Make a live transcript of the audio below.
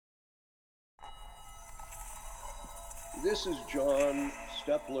This is John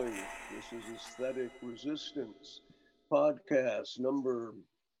Stepling. This is Aesthetic Resistance podcast number,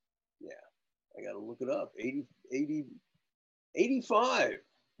 yeah, I got to look it up, 85.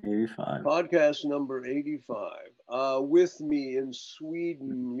 85. Podcast number 85. With me in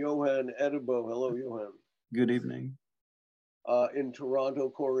Sweden, Johan Edebo. Hello, Johan. Good evening. In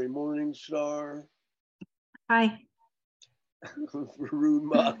Toronto, Corey Morningstar. Hi. Varun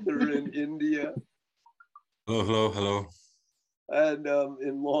Mathur in India. Hello. And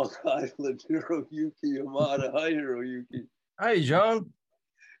in Long Island, Hiroyuki Yamada. Hi, Hiroyuki. Hi, John.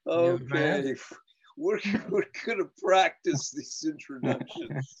 Okay, we're going to practice these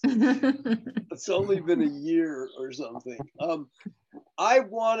introductions. It's only been a year or something. I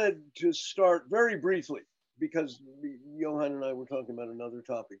wanted to start very briefly because Johan and I were talking about another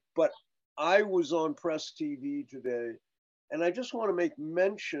topic, but I was on Press TV today, and I just want to make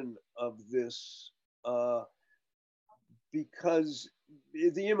mention of this because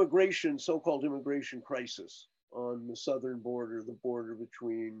the so-called immigration crisis on the southern border, the border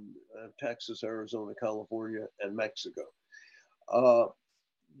between Texas, Arizona, California, and Mexico.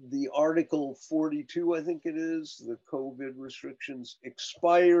 The Article 42, I think it is, the COVID restrictions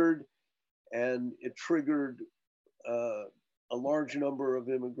expired, and it triggered a large number of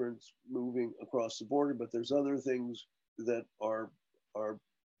immigrants moving across the border, but there's other things that are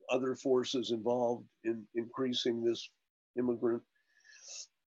other forces involved in increasing the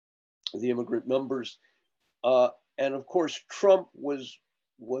immigrant numbers. And of course, Trump was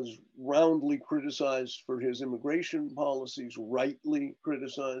roundly criticized for his immigration policies, rightly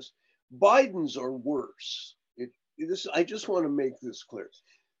criticized. Biden's are worse. I just want to make this clear.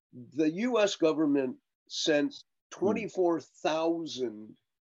 The US government sent 24,000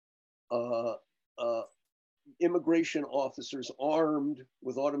 immigration officers armed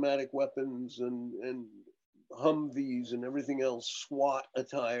with automatic weapons and Humvees and everything else, SWAT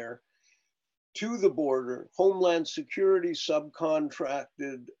attire, to the border. Homeland Security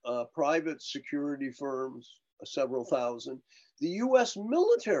subcontracted private security firms, several thousand. The US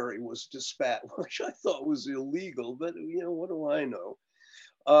military was dispatched, which I thought was illegal, but what do I know?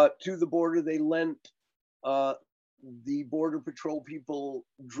 To the border, they lent the Border Patrol people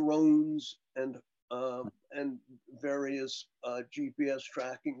drones and various GPS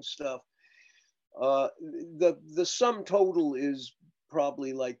tracking stuff. The sum total is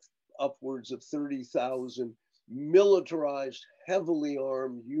probably like upwards of 30,000 militarized, heavily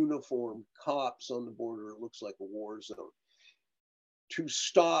armed, uniformed cops on the border. It looks like a war zone to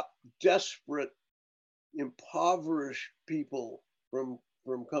stop desperate, impoverished people from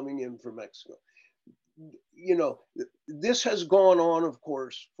coming in from Mexico. This has gone on, of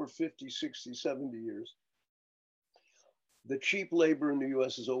course, for 50, 60, 70 years. The cheap labor in the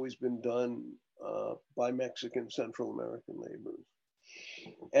US has always been done by Mexican, Central American laborers.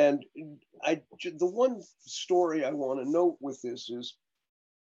 And the one story I want to note with this is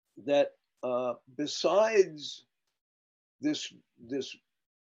that besides this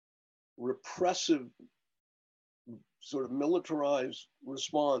repressive sort of militarized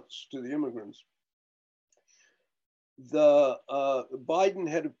response to the immigrants, Biden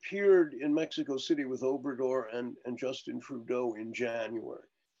had appeared in Mexico City with Obrador and Justin Trudeau in January,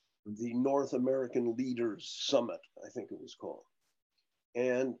 the North American Leaders Summit, I think it was called.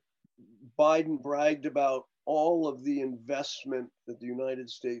 And Biden bragged about all of the investment that the United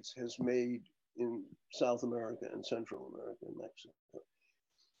States has made in South America and Central America and Mexico.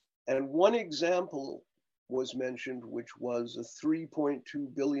 And one example was mentioned, which was a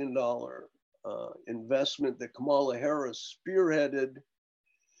 $3.2 billion investment that Kamala Harris spearheaded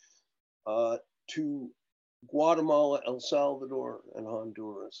to Guatemala, El Salvador, and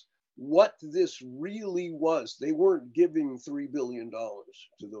Honduras. What this really was, they weren't giving $3 billion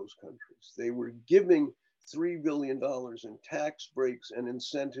to those countries. They were giving $3 billion in tax breaks and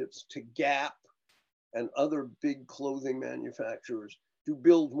incentives to Gap and other big clothing manufacturers to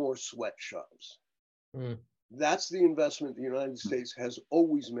build more sweatshops. That's the investment the United States has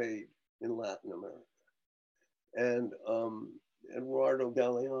always made in Latin America. And Eduardo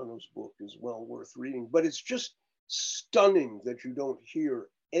Galeano's book is well worth reading, but it's just stunning that you don't hear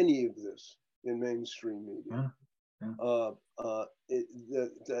any of this in mainstream media. And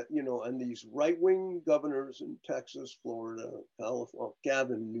these right-wing governors in Texas, Florida, California,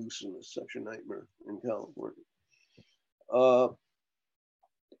 Gavin Newsom is such a nightmare in California,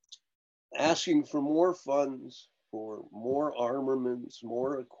 asking for more funds, for more armaments,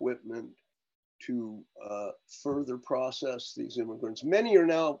 more equipment to further process these immigrants. Many are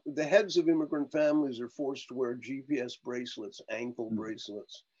now, the heads of immigrant families are forced to wear GPS bracelets, ankle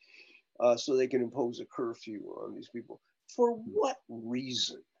bracelets, so they can impose a curfew on these people. For what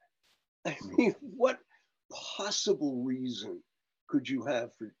reason? I mean, what possible reason could you have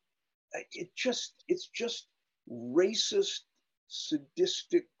for it? It's just racist,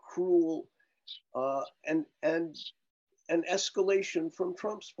 sadistic, cruel, and an escalation from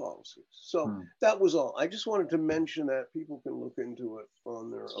Trump's policies. So that was all. I just wanted to mention that. People can look into it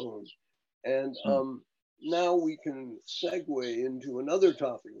on their own. And now we can segue into another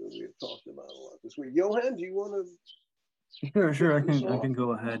topic that we have talked about a lot this week. Johan, do you want to? Sure. I can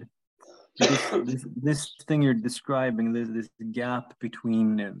go ahead. This thing you're describing, this gap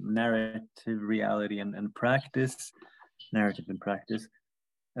between narrative reality and practice, narrative and practice.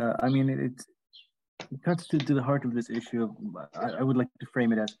 I mean, it cuts to the heart of this issue. I would like to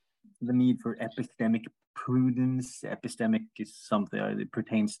frame it as the need for epistemic prudence. Epistemic is something that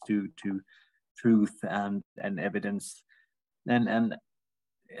pertains to truth and evidence, and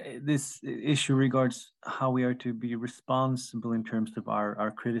this issue regards how we are to be responsible in terms of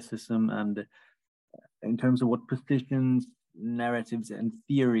our criticism and in terms of what positions, narratives, and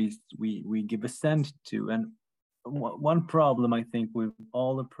theories we give assent to. And one problem I think we've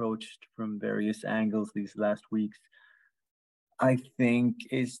all approached from various angles these last weeks, I think,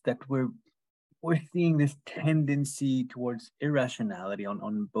 is that we're seeing this tendency towards irrationality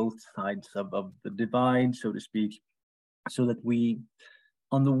on both sides of the divide, so to speak, so that we,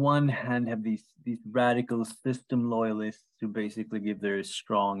 on the one hand, have these radical system loyalists who basically give their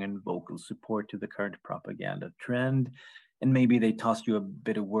strong and vocal support to the current propaganda trend, and maybe they toss you a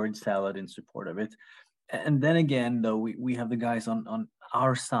bit of word salad in support of it. And then again, though, we have the guys on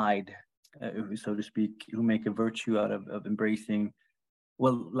our side, so to speak, who make a virtue out of embracing,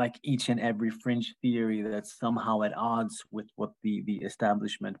 well, like each and every fringe theory that's somehow at odds with what the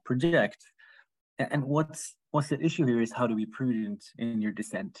establishment projects. And what's the issue here is how to be prudent in your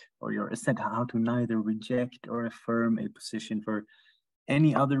dissent or your assent, how to neither reject or affirm a position for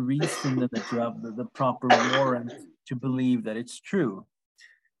any other reason than that you have the proper warrant to believe that it's true.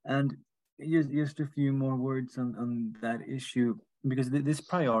 And just a few more words on that issue, because this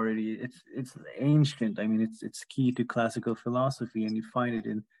priority, it's ancient. I mean, it's key to classical philosophy, and you find it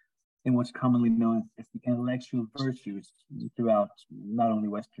in what's commonly known as the intellectual virtues throughout not only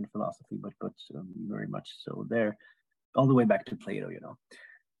Western philosophy, but very much so there, all the way back to Plato, you know.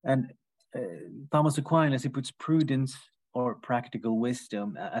 And Thomas Aquinas, he puts prudence or practical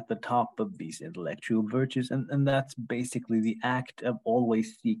wisdom at the top of these intellectual virtues, and that's basically the act of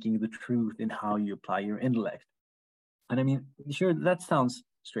always seeking the truth in how you apply your intellect. And I mean, sure, that sounds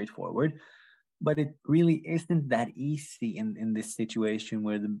straightforward, but it really isn't that easy in this situation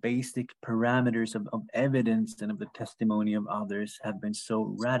where the basic parameters of evidence and of the testimony of others have been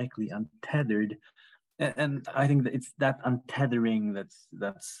so radically untethered. And I think that it's that untethering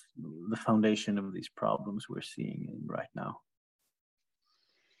that's the foundation of these problems we're seeing right now.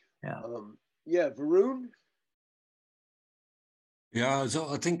 Yeah, Varun? Yeah, so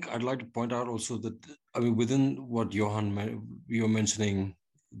I think I'd like to point out also that, I mean, within what Johan, you're mentioning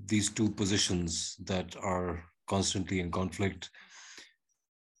these two positions that are constantly in conflict,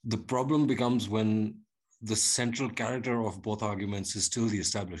 the problem becomes when the central character of both arguments is still the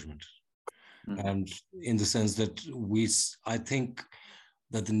establishment. And in the sense that I think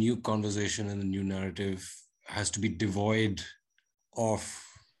that the new conversation and the new narrative has to be devoid of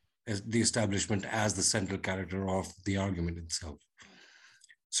the establishment as the central character of the argument itself.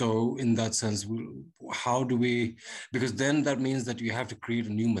 So in that sense, how do we, because then that means that you have to create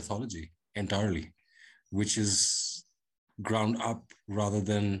a new mythology entirely, which is ground up rather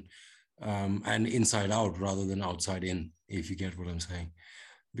than, and inside out rather than outside in, if you get what I'm saying.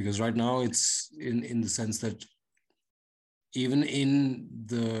 Because right now it's in the sense that even in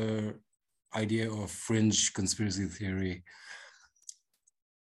the idea of fringe conspiracy theory,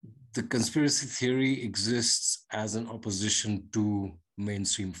 the conspiracy theory exists as an opposition to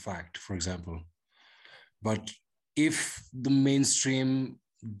mainstream fact, for example. But if the mainstream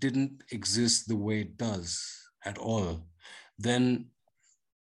didn't exist the way it does at all, then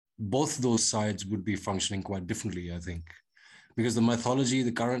both those sides would be functioning quite differently, I think. Because the mythology,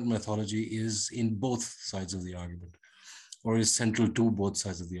 the current mythology, is in both sides of the argument, or is central to both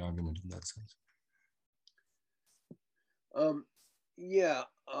sides of the argument in that sense.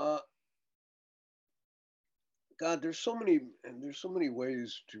 God, there's so many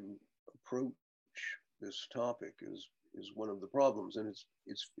ways to approach this topic is one of the problems, and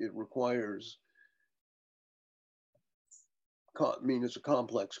it requires. I mean, it's a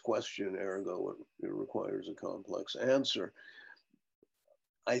complex question, ergo it requires a complex answer.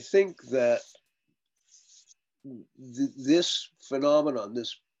 I think that this phenomenon,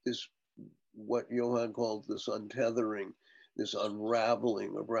 this what Johan called this untethering, this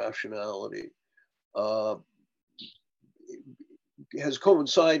unraveling of rationality, has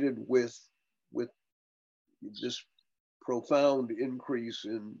coincided with this profound increase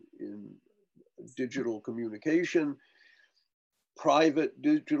in digital communication, private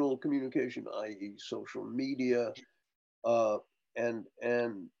digital communication, i.e. social media. And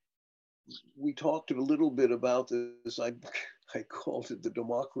we talked a little bit about this. I called it the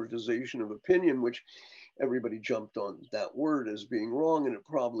democratization of opinion, which everybody jumped on that word as being wrong, and it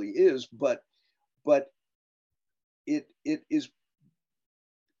probably is, but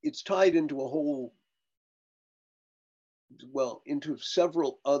it's tied into a whole, well, into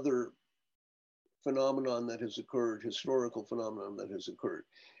several other phenomenon that has occurred, historical phenomenon that has occurred.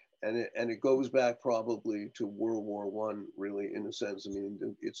 And it goes back probably to World War I, really, in a sense. I mean,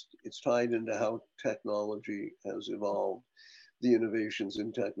 it's tied into how technology has evolved, the innovations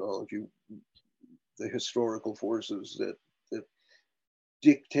in technology, the historical forces that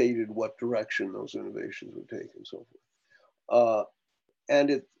dictated what direction those innovations would take, and so forth.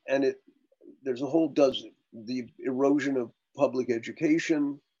 And there's a whole the erosion of public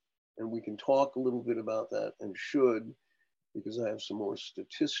education, and we can talk a little bit about that, and should, because I have some more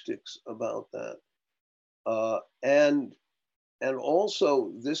statistics about that. And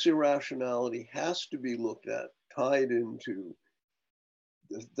also this irrationality has to be looked at, tied into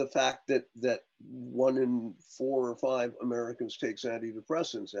the fact that 1 in 4 or 5 Americans takes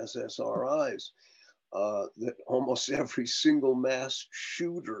antidepressants, SSRIs, that almost every single mass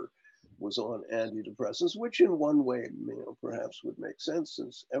shooter was on antidepressants, which in one way, perhaps would make sense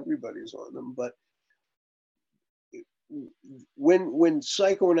since everybody's on them. But when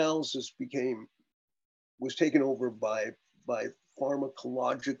psychoanalysis was taken over by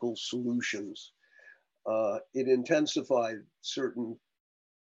pharmacological solutions, it intensified a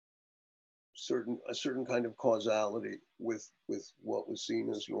certain kind of causality with what was seen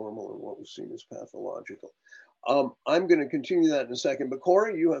as normal and what was seen as pathological. I'm going to continue that in a second, but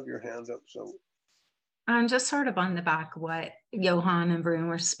Corey, you have your hand up. So I'm just sort of on the back of what Johan and Varun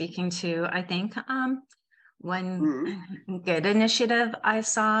were speaking to. I think one good initiative I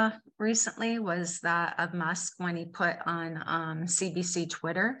saw recently was that of Musk, when he put on CBC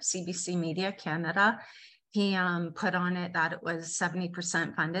Twitter, CBC Media Canada, he put on it that it was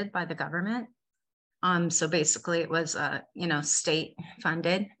 70% funded by the government. So basically it was, state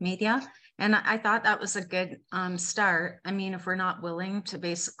funded media. And I thought that was a good start. I mean, if we're not willing to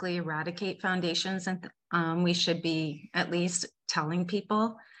basically eradicate foundations, and we should be at least telling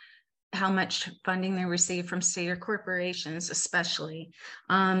people how much funding they receive from state or corporations, especially.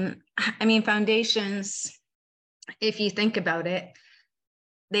 I mean, foundations, if you think about it,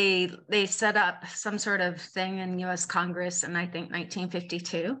 they set up some sort of thing in US Congress in, I think,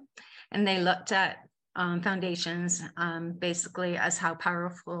 1952, and they looked at foundations basically as how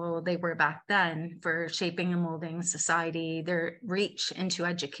powerful they were back then for shaping and molding society, their reach into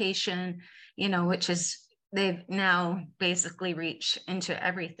education, which is, they've now basically reached into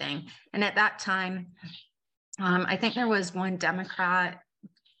everything. And at that time, I think there was one Democrat,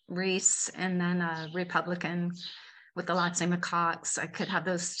 Reese, and then a Republican with the last name of Cox. I could have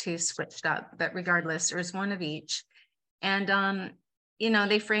those two switched up, but regardless, there was one of each. And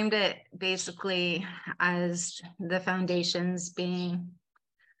they framed it basically as the foundations being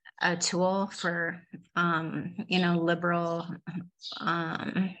a tool for, liberal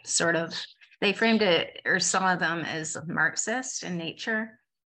sort of, they framed it or saw them as Marxist in nature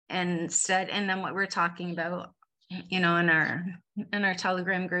and said, and then what we're talking about, in our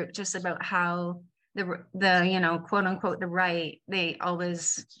Telegram group, just about how the quote unquote, the right, they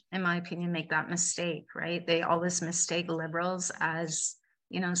always, in my opinion, make that mistake, right? They always mistake liberals as,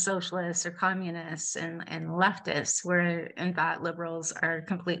 socialists or communists and leftists, where in fact liberals are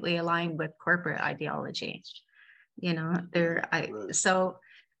completely aligned with corporate ideology. So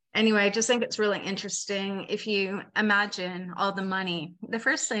anyway, I just think it's really interesting. If you imagine all the money, the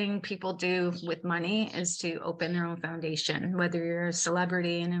first thing people do with money is to open their own foundation, whether you're a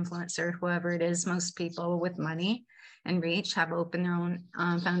celebrity, an influencer, whoever it is. Most people with money and reach have opened their own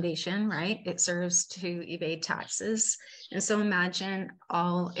foundation, right? It serves to evade taxes. And so imagine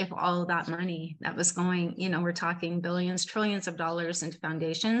if all that money that was going, we're talking billions, trillions of dollars into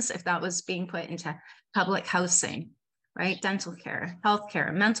foundations, if that was being put into public housing, right? Dental care,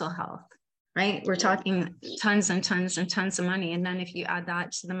 healthcare, mental health, right? We're talking tons and tons and tons of money. And then if you add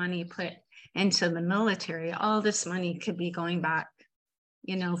that to the money put into the military, all this money could be going back,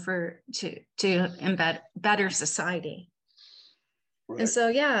 to embed better society. Right. And so,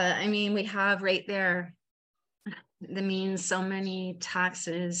 we have right there, that means so many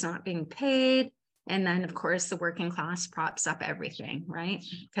taxes not being paid, And then, of course, the working class props up everything, right?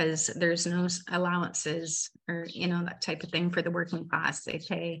 Because there's no allowances or, that type of thing for the working class. They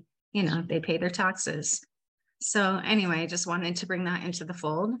pay, they pay their taxes. So anyway, I just wanted to bring that into the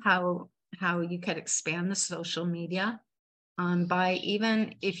fold, how you could expand the social media by,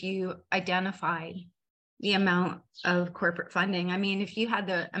 even if you identified the amount of corporate funding. I mean, if you had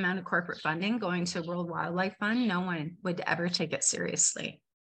the amount of corporate funding going to World Wildlife Fund, no one would ever take it seriously,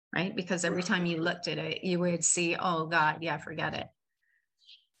 right? Because every time you looked at it, you would see, oh God, yeah, forget it.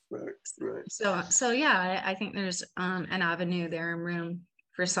 Right. So yeah, I think there's an avenue there and room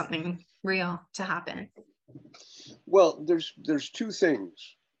for something real to happen. Well, there's two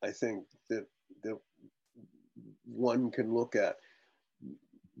things I think that one can look at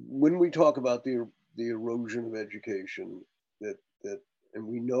when we talk about the erosion of education. And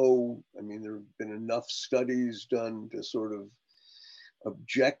we know, I mean, there have been enough studies done to sort of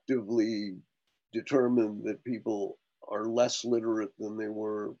objectively determine that people are less literate than they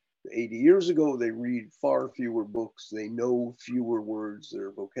were 80 years ago. They read far fewer books. They know fewer words.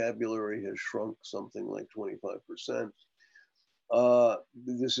 Their vocabulary has shrunk something like 25%.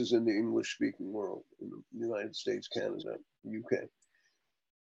 This is in the English-speaking world, in the United States, Canada, UK.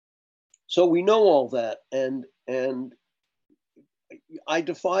 So we know all that, and I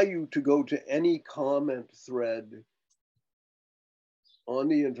defy you to go to any comment thread on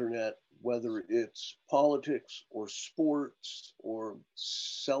the internet, whether it's politics or sports or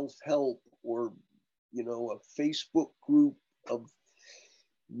self-help or, a Facebook group of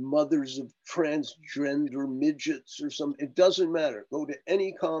mothers of transgender midgets or something. It doesn't matter. Go to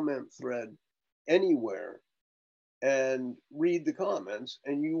any comment thread anywhere and read the comments,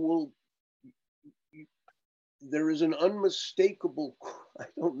 and there is an unmistakable, I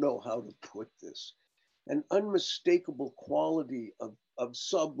don't know how to put this, an unmistakable quality of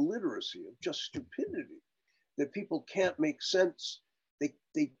subliteracy, of just stupidity, that people can't make sense.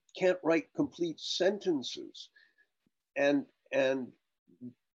 They can't write complete sentences. And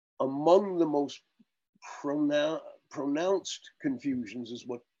among the most pronounced confusions is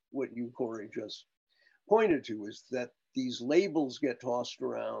what you, Corey, just pointed to, is that these labels get tossed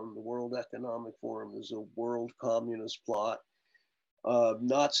around. The World Economic Forum is a world communist plot.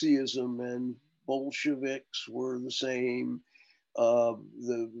 Nazism and Bolsheviks were the same.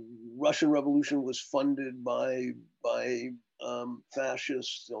 The Russian Revolution was funded by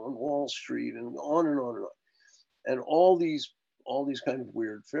fascists on Wall Street, and on and on and on. And all these kind of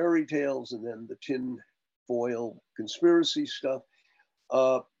weird fairy tales, and then the tin foil conspiracy stuff.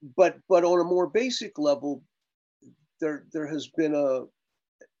 But on a more basic level, there has been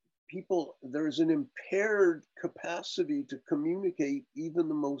there is an impaired capacity to communicate even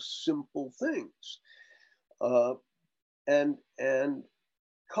the most simple things. And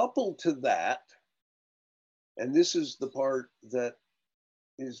coupled to that, and this is the part that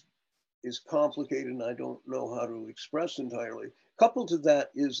is complicated and I don't know how to express entirely. Coupled to that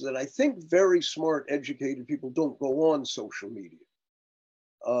is that I think very smart, educated people don't go on social media.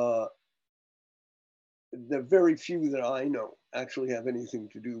 The very few that I know actually have anything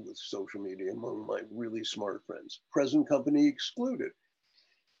to do with social media among my really smart friends, present company excluded.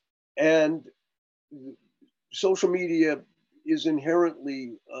 And social media is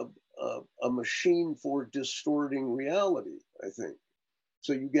inherently a machine for distorting reality, I think.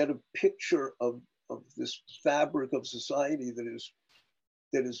 So you get a picture of this fabric of society that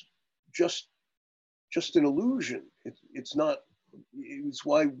is just an illusion. It's not. It's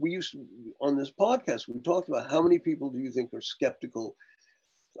why we used to, on this podcast, we talked about how many people do you think are skeptical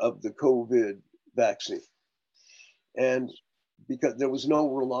of the COVID vaccine? And because there was no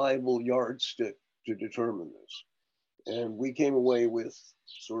reliable yardstick to determine this. And we came away with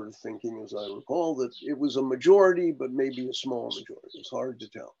sort of thinking, as I recall, that it was a majority, but maybe a small majority. It's hard to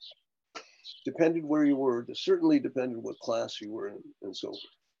tell. Depended where you were, certainly depended what class you were in, and so forth.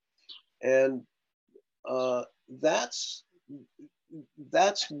 And that's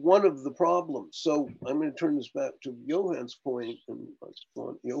one of the problems. So I'm going to turn this back to Johan's point, and I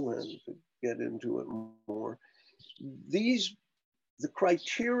want Johan to get into it more. The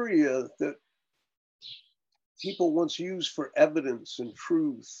criteria that people once used for evidence and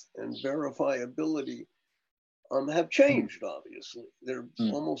truth and verifiability have changed, obviously. They're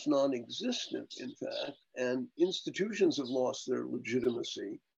almost non-existent, in fact, and institutions have lost their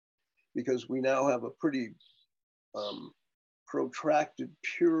legitimacy because we now have a pretty protracted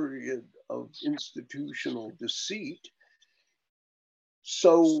period of institutional deceit.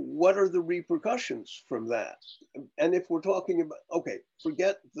 So what are the repercussions from that? And if we're talking about, okay,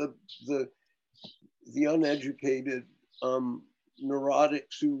 forget the uneducated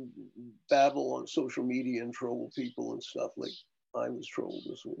neurotics who babble on social media and troll people and stuff like I was trolled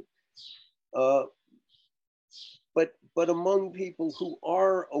this week. But among people who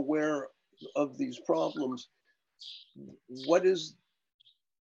are aware of these problems, what are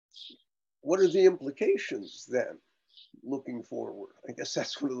the implications then looking forward? I guess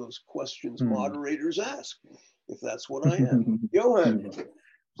that's one of those questions moderators ask, if that's what I am. Johan.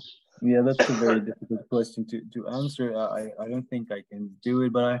 Yeah, that's a very difficult question to answer. I don't think I can do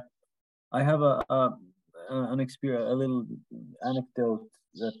it, but I have an experience, a little anecdote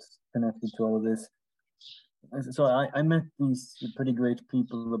that's connected to all of this. So I met these pretty great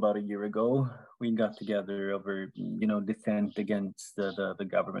people about a year ago. We got together over, defend against the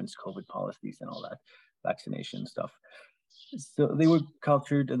government's COVID policies and all that, vaccination stuff. So they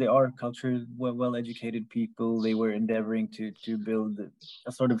are cultured, well-educated people. They were endeavoring to build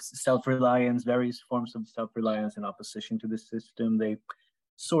a sort of self-reliance, various forms of self-reliance in opposition to the system. They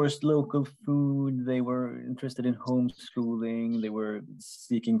sourced local food. They were interested in homeschooling. They were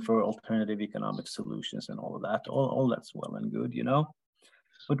seeking for alternative economic solutions and all of that. All that's well and good,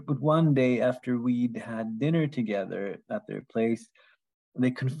 But one day after we'd had dinner together at their place, they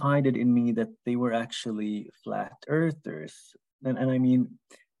confided in me that they were actually flat earthers. And I mean,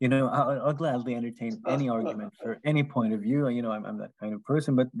 I'll gladly entertain any argument for any point of view. I'm that kind of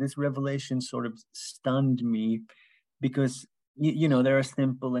person, but this revelation sort of stunned me because there are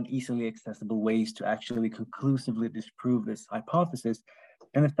simple and easily accessible ways to actually conclusively disprove this hypothesis.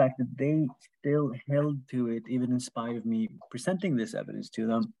 And the fact that they still held to it, even in spite of me presenting this evidence to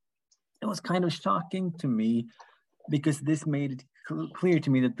them, it was kind of shocking to me, because this made it clear to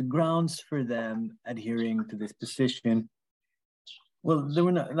me that the grounds for them adhering to this position, well, they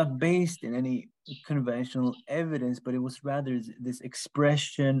were not based in any conventional evidence, but it was rather this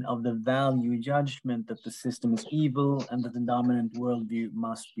expression of the value judgment that the system is evil and that the dominant worldview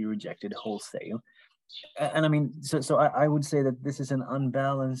must be rejected wholesale. And I mean, so I would say that this is an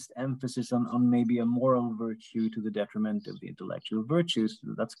unbalanced emphasis on maybe a moral virtue to the detriment of the intellectual virtues.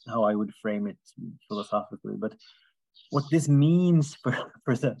 That's how I would frame it philosophically. But what this means for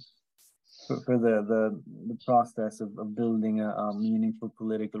the process of building a meaningful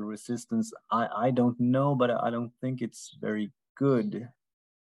political resistance, I don't know, but I don't think it's very good.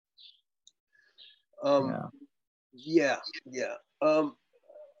 Yeah.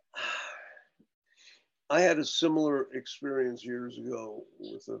 I had a similar experience years ago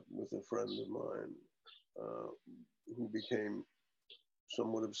with a friend of mine who became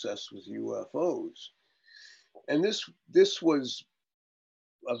somewhat obsessed with UFOs. And this was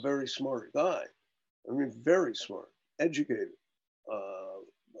a very smart guy. I mean, very smart, educated.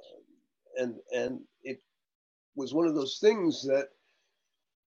 And it was one of those things that,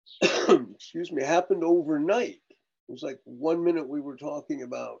 excuse me, happened overnight. It was like 1 minute we were talking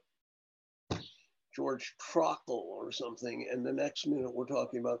about George Trockle or something, and the next minute we're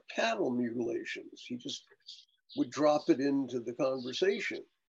talking about cattle mutilations. He just would drop it into the conversation.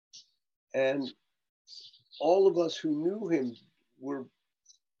 And all of us who knew him were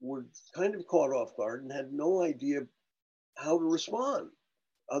kind of caught off guard and had no idea how to respond,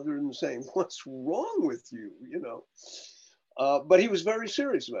 other than saying, "What's wrong with you?" But he was very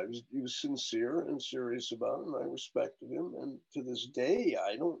serious about it. He was sincere and serious about it, and I respected him. And to this day,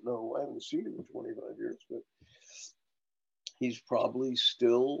 I don't know, I haven't seen him in 25 years, but he's probably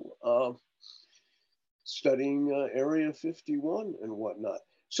still studying Area 51 and whatnot.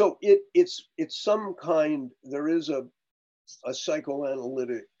 So it's some kind, there is a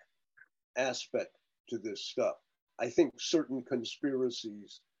psychoanalytic aspect to this stuff. I think certain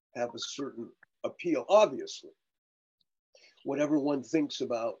conspiracies have a certain appeal, obviously. Whatever one thinks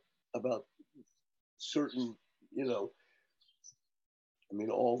about certain,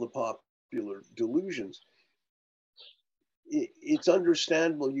 all the popular delusions, it's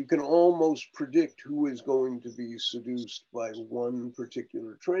understandable. You can almost predict who is going to be seduced by one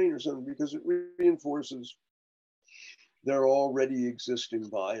particular train or something, because it reinforces their already existing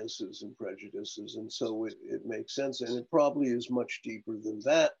biases and prejudices. And so it makes sense. And it probably is much deeper than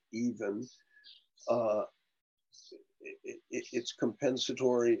that even. It's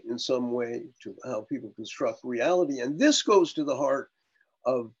compensatory in some way to how people construct reality. And this goes to the heart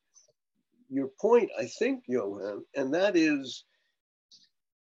of your point, I think, Johan, and that is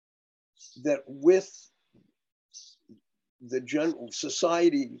that with the general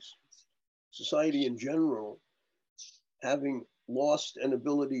society in general having lost an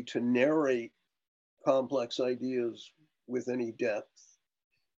ability to narrate complex ideas with any depth,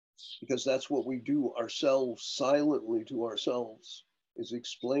 because that's what we do ourselves silently to ourselves, is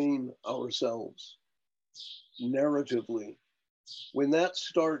explain ourselves narratively. When that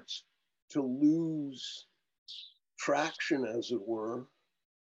starts to lose traction, as it were,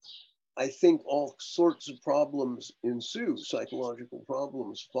 I think all sorts of problems ensue, psychological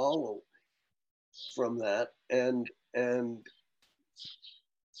problems follow from that, and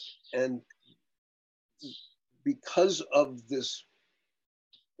because of this,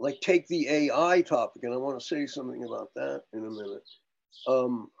 like take the AI topic, and I want to say something about that in a minute. I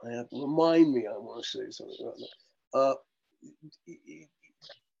have to remind me, I want to say something about that.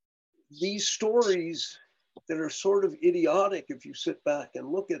 These stories that are sort of idiotic, if you sit back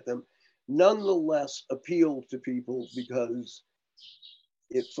and look at them, nonetheless appeal to people because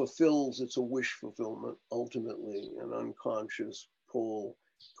it fulfills, it's a wish fulfillment, ultimately, an unconscious pull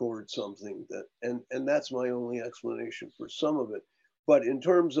towards something that, and that's my only explanation for some of it. But in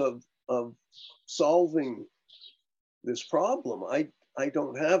terms of solving this problem, I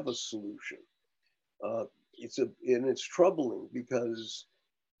don't have a solution. It's troubling because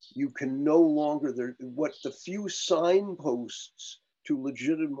you can no longer, what the few signposts to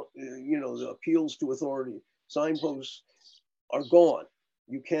legitimate, the appeals to authority, signposts are gone.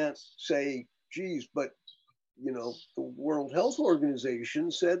 You can't say, geez, but the World Health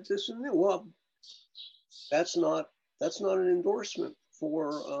Organization said this and that. Well, that's not an endorsement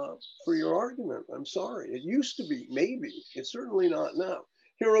for your argument. I'm sorry. It used to be, maybe. It's certainly not now.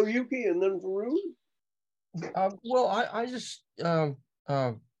 Hiroyuki and then Varun. Well, I just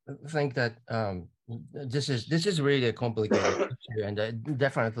think that this is really a complicated issue, and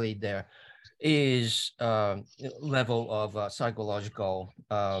definitely there is level of psychological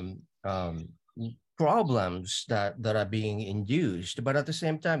problems that are being induced, but at the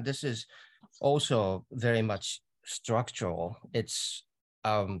same time, this is also very much structural. It's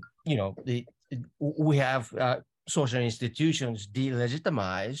we have social institutions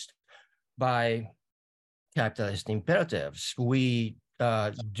delegitimized by capitalist imperatives. We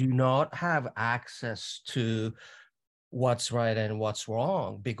do not have access to what's right and what's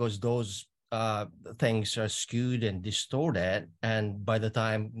wrong because those things are skewed and distorted, and by the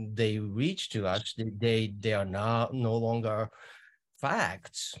time they reach to us, they are no longer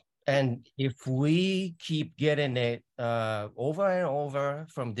facts. And if we keep getting it over and over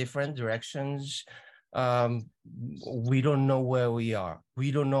from different directions, we don't know where we are.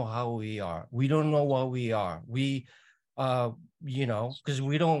 We don't know how we are. We don't know what we are. Because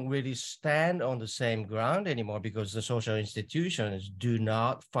we don't really stand on the same ground anymore because the social institutions do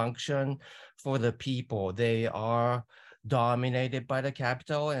not function for the people. They are dominated by the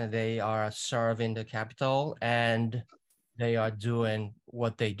capital, and they are serving the capital, and they are doing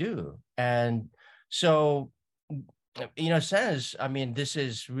what they do. And so, in a sense, I mean, this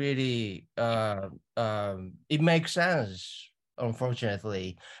is really, it makes sense,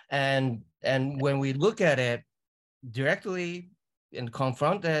 unfortunately. And when we look at it directly and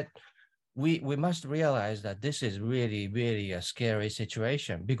confront it, we must realize that this is really, really a scary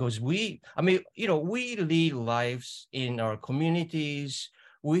situation because we lead lives in our communities.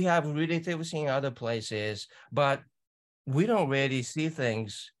 We have relatives in other places, but we don't really see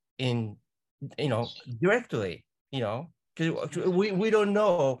things directly, because we don't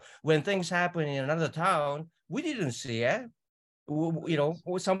know when things happen in another town. We didn't see it.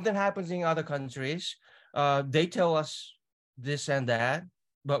 Something happens in other countries. They tell us this and that,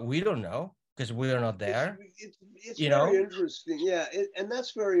 but we don't know because we are not there. It's very interesting. Yeah. And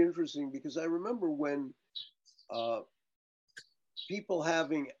that's very interesting because I remember when people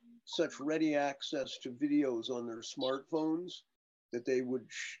having such ready access to videos on their smartphones that they would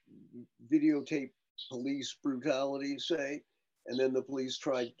videotape police brutality, say, and then the police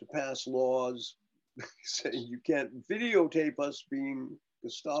tried to pass laws saying you can't videotape us being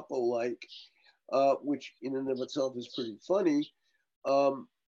Gestapo-like, which in and of itself is pretty funny.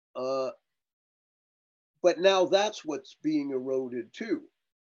 But now that's what's being eroded too,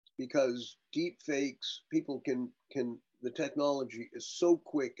 because deep fakes, people can the technology is so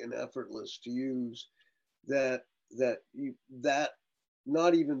quick and effortless to use that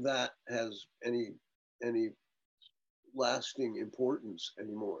not even that has any lasting importance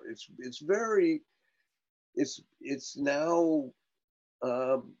anymore. It's now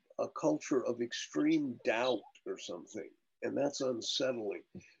a culture of extreme doubt or something, and that's unsettling.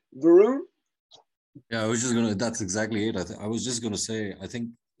 Varun? Yeah, that's exactly it. I was just gonna say, I think,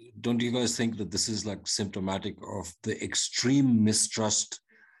 don't you guys think that this is like symptomatic of the extreme mistrust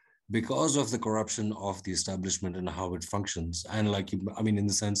because of the corruption of the establishment and how it functions? And in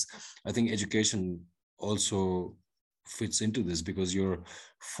the sense, I think education also fits into this because you're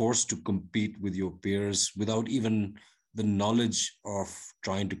forced to compete with your peers without even the knowledge of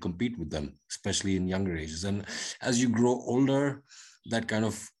trying to compete with them, especially in younger ages. And as you grow older, that kind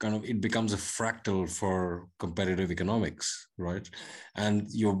of it becomes a fractal for competitive economics, right? And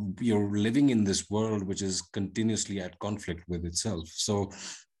you're living in this world which is continuously at conflict with itself. So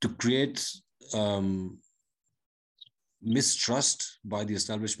to create mistrust by the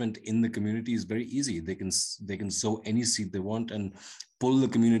establishment in the community is very easy. They can sow any seed they want and pull the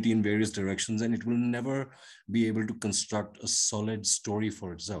community in various directions, and it will never be able to construct a solid story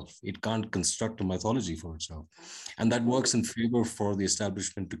for itself. It can't construct a mythology for itself, and that works in favor for the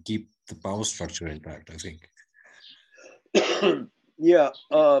establishment to keep the power structure intact, I think. Yeah,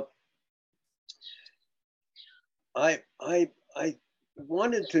 I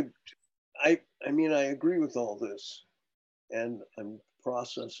wanted to. I mean, I agree with all this, and I'm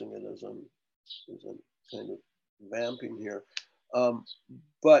processing it as I'm kind of vamping here.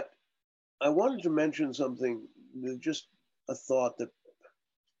 But I wanted to mention something, just a thought that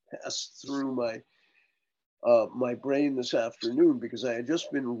passed through my my brain this afternoon, because I had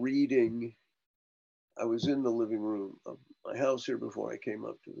just been reading. I was in the living room of my house here before I came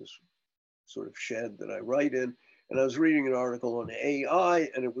up to this sort of shed that I write in, and I was reading an article on AI,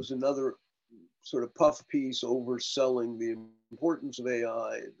 and it was another sort of puff piece overselling the importance of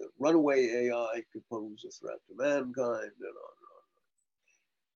AI, that runaway AI could pose a threat to mankind, and on and on.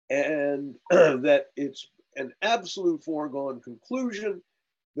 And that it's an absolute foregone conclusion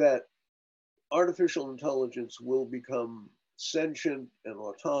that artificial intelligence will become sentient and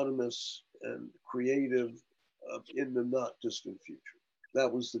autonomous and creative in the not distant future.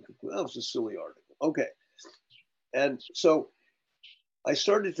 That was a silly article. Okay. And so I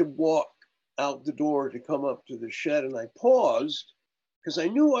started to walk out the door to come up to the shed, and I paused because I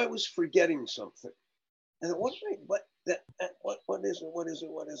knew I was forgetting something. And what is it?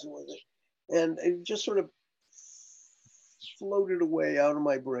 And it just sort of floated away out of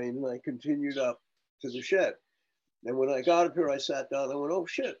my brain, and I continued up to the shed. And when I got up here, I sat down. I went, oh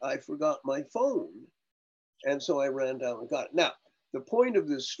shit, I forgot my phone. And so I ran down and got it. Now, the point of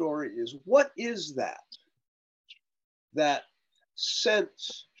this story is, what is that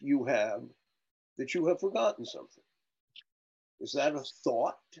sense you have that you have forgotten something? Is that a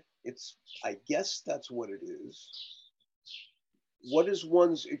thought? I guess that's what it is. What is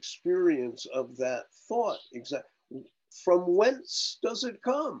one's experience of that thought? Exactly. From whence does it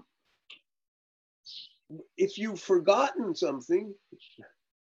come? If you've forgotten something,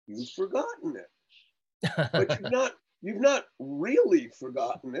 you've forgotten it. But you've not really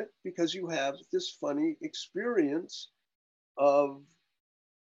forgotten it, because you have this funny experience of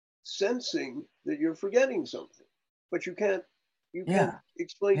sensing that you're forgetting something, but you can't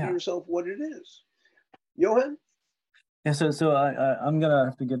explain to yourself what it is. Johan? Yeah, so I'm gonna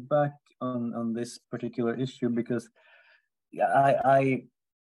have to get back on this particular issue, because I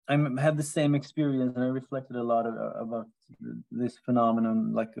had the same experience, and I reflected a lot about this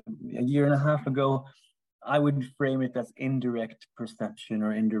phenomenon like a year and a half ago. I would frame it as indirect perception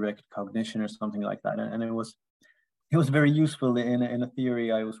or indirect cognition or something like that, and it was very useful in a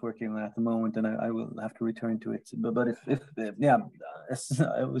theory I was working on at the moment, and I will have to return to it. But if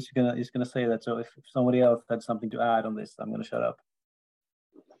I was gonna say that. So if somebody else had something to add on this, I'm gonna shut up.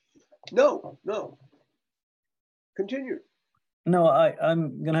 No. Continue. No,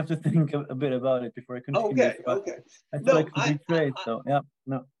 I'm gonna have to think a bit about it before I continue. Okay. I thought I could rephrase. So yeah,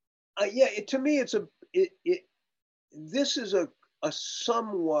 no. To me, this is a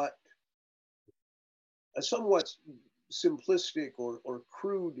somewhat simplistic or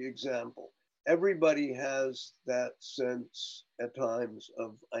crude example. Everybody has that sense at times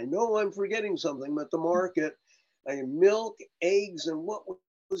of, I know I'm forgetting something, but the market, I have milk, eggs, and what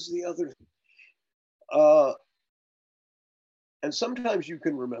was the other? And sometimes you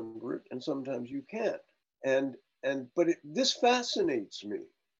can remember it, and sometimes you can't. But this fascinates me,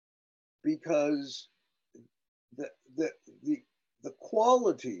 because the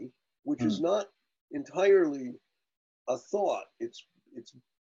quality, which is not entirely a thought, it's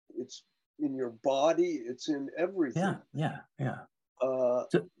in your body, it's in everything. Yeah.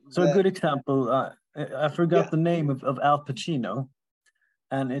 So a good example, I forgot the name of Al Pacino,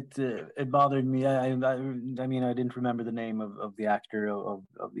 and it bothered me. I mean, I didn't remember the name of the actor of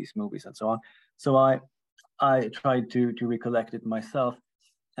these movies and so on. So I tried to recollect it myself,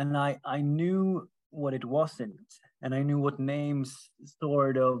 and I knew what it wasn't, and I knew what names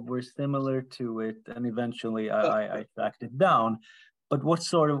sort of were similar to it, and eventually I tracked it down. But what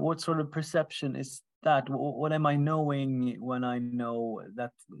sort of perception is that? What am I knowing when I know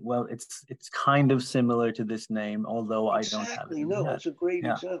that? Well, it's kind of similar to this name, although exactly. I don't have it. No, it's a great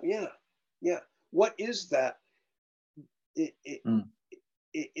example. Yeah. What is that?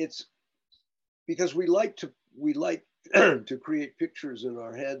 It's because we like to create pictures in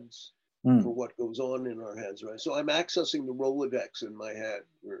our heads for what goes on in our heads, right? So I'm accessing the Rolodex in my head.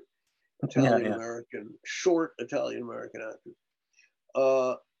 We're Italian American, short Italian American actors,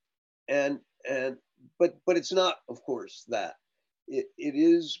 but it's not, of course, that. It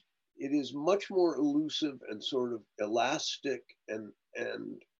is much more elusive and sort of elastic and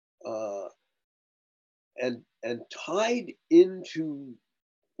tied into.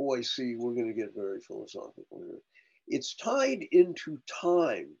 Boy, see, we're going to get very philosophical here. It's tied into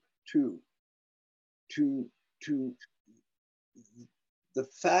time too, to the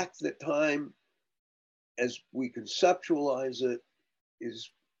fact that time, as we conceptualize it,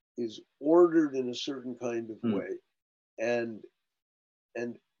 is ordered in a certain kind of way, and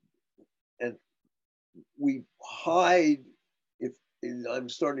we hide. If I'm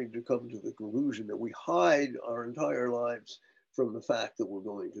starting to come to the conclusion that we hide our entire lives from the fact that we're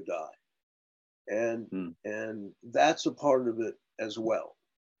going to die, and that's a part of it as well.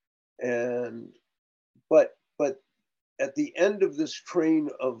 But at the end of this train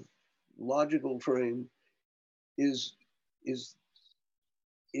of logical train is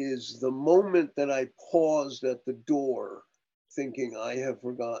the moment that I paused at the door, thinking I have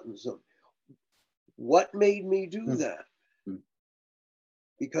forgotten something. What made me do that?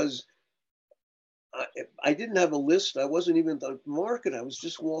 Because I didn't have a list. I wasn't even at the market. I was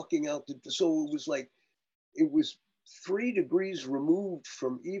just walking out. So it was like, it was 3 degrees removed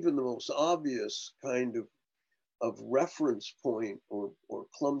from even the most obvious kind of reference point or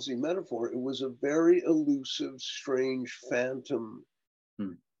clumsy metaphor. It was a very elusive, strange phantom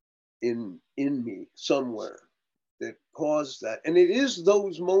in me somewhere that caused that. And it is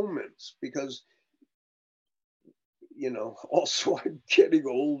those moments, because also I'm getting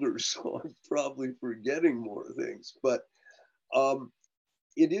older, so I'm probably forgetting more things. But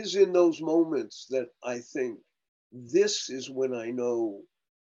it is in those moments that I think this is when I know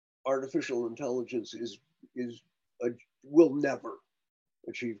artificial intelligence will never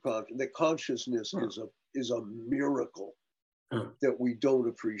achieve consciousness. That consciousness is a miracle that we don't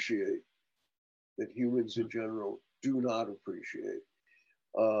appreciate, that humans in general do not appreciate.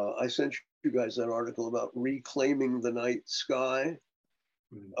 I sent you guys that article about reclaiming the night sky,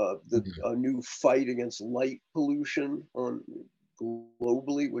 a new fight against light pollution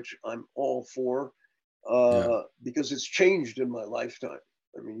globally, which I'm all for, because it's changed in my lifetime.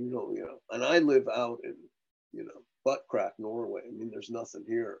 I mean, and I live out in, butt crack Norway. I mean, there's nothing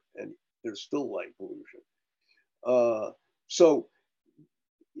here, and there's still light pollution. So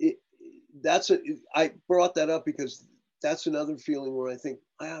I brought that up because that's another feeling where I think,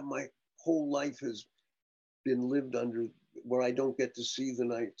 my whole life has been lived under where I don't get to see the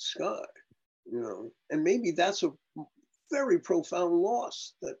night sky, and maybe that's a very profound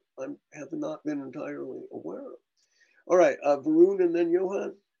loss that I have not been entirely aware of. All right, Varun and then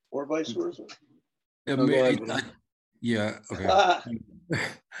Johan, or vice versa. Yeah, okay.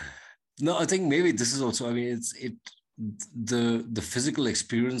 No, I think maybe this is also, I mean, the physical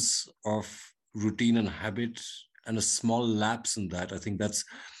experience of routine and habit and a small lapse in that, I think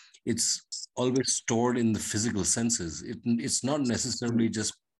it's always stored in the physical senses. It's not necessarily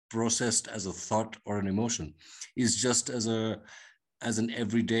just processed as a thought or an emotion. It's just as an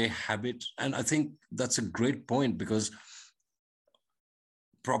everyday habit. And I think that's a great point, because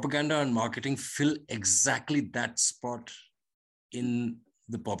propaganda and marketing fill exactly that spot in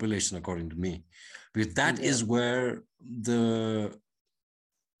the population, according to me. Because that is where the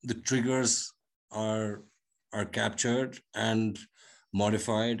triggers are captured and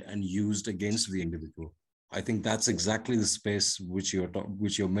modified and used against the individual. I think that's exactly the space which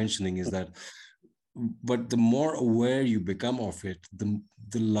you're mentioning, is that, but the more aware you become of it, the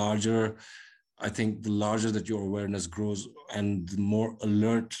larger, I think, the larger that your awareness grows, and the more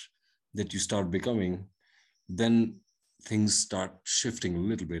alert that you start becoming, then things start shifting a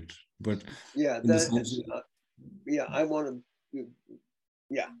little bit. But I'm going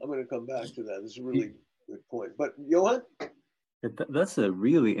to come back to that. It's a really good point. But Johan? That's a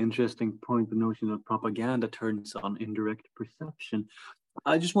really interesting point, the notion that propaganda turns on indirect perception.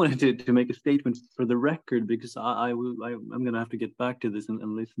 I just wanted to make a statement for the record, because I'm going to have to get back to this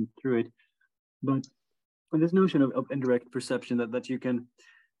and listen through it. But this notion of indirect perception, that you can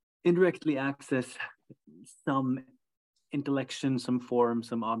indirectly access some intellection, some form,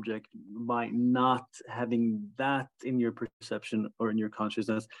 some object, by not having that in your perception or in your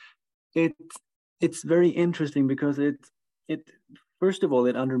consciousness, it's very interesting, because it first of all,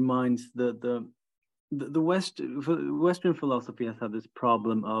 it undermines the Western philosophy has had this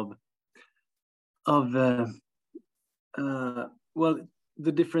problem of well,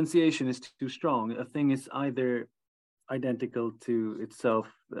 the differentiation is too strong. A thing is either identical to itself.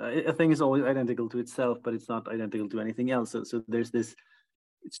 A thing is always identical to itself, but it's not identical to anything else. So there's this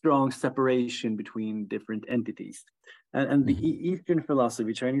strong separation between different entities. And the Eastern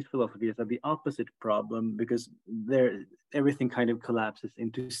philosophy, Chinese philosophy, has had the opposite problem because there everything kind of collapses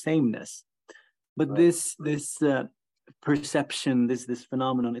into sameness. But Right. this perception, this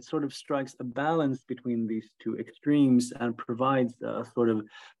phenomenon, it sort of strikes a balance between these two extremes and provides a sort of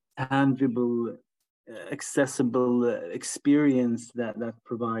tangible, accessible experience that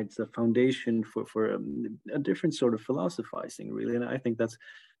provides a foundation for a different sort of philosophizing, really. And I think that's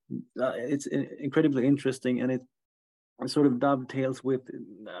it's incredibly interesting, and it sort of dovetails with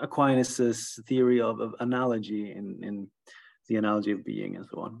Aquinas's theory of analogy in the analogy of being and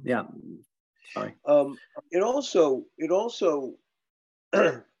so on. Yeah, sorry. It also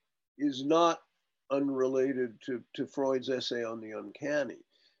is not unrelated to Freud's essay on the uncanny,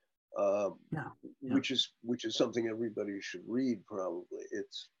 which is something everybody should read. Probably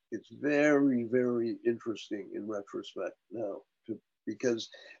it's very, very interesting in retrospect now, because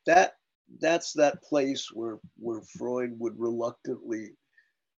that's that place where Freud would reluctantly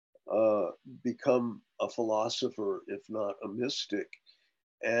become a philosopher, if not a mystic,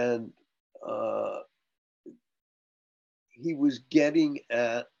 and he was getting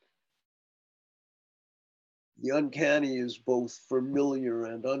at the uncanny is both familiar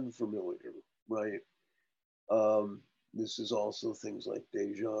and unfamiliar, right? This is also things like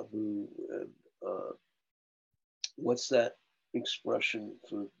deja vu and what's that expression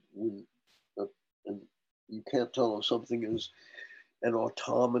for when and you can't tell if something is an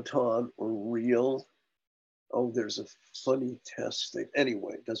automaton or real. Oh, there's a funny test thing.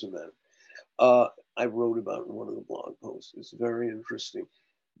 Anyway, it doesn't matter. I wrote about it in one of the blog posts. It's very interesting.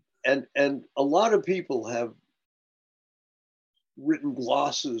 And a lot of people have written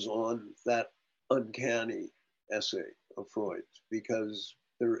glosses on that uncanny essay of Freud's, because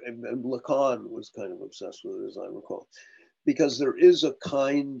and Lacan was kind of obsessed with it, as I recall, because there is a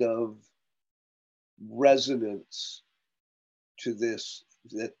kind of resonance to this,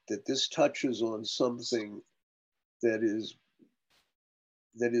 that this touches on something that is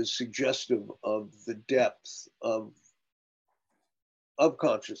suggestive of the depth of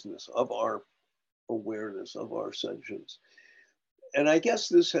consciousness, of our awareness, of our sentience. And I guess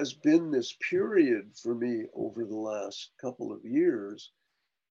this has been this period for me over the last couple of years.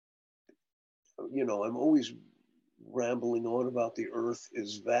 You know, I'm always rambling on about the earth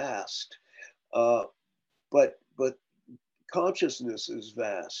is vast, but consciousness is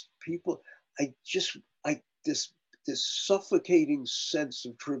vast. People, this suffocating sense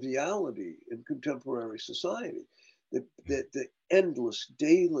of triviality in contemporary society, the endless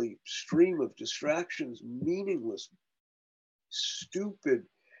daily stream of distractions, meaningless, stupid,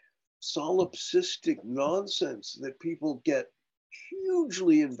 solipsistic nonsense that people get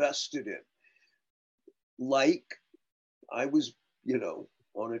hugely invested in. Like, I was,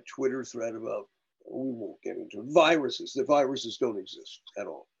 on a Twitter thread about, we won't get into viruses. The viruses don't exist at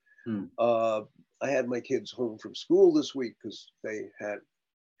all. I had my kids home from school this week because they had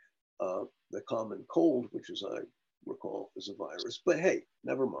the common cold, which, as I recall, is a virus. But hey,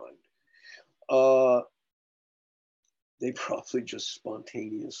 never mind. They probably just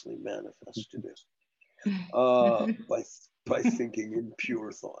spontaneously manifested it by thinking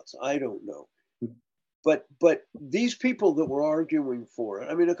impure thoughts. I don't know. But these people that were arguing for it,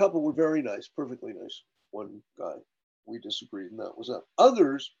 I mean, a couple were very nice, perfectly nice. One guy, we disagreed, and that was that.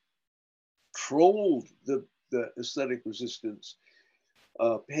 Others trolled the aesthetic resistance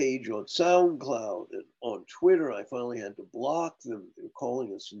page on SoundCloud and on Twitter. I finally had to block them. They were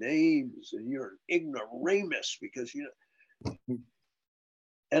calling us names, and you're an ignoramus because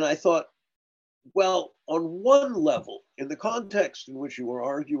And I thought, well, on one level, in the context in which you were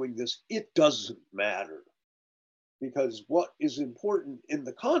arguing this, it doesn't matter. Because what is important in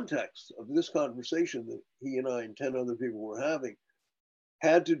the context of this conversation that he and I and 10 other people were having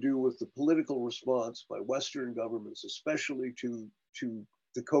had to do with the political response by Western governments, especially to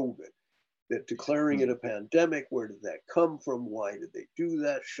the COVID, that declaring it a pandemic, where did that come from? Why did they do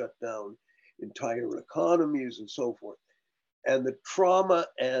that? Shut down entire economies and so forth. And the trauma,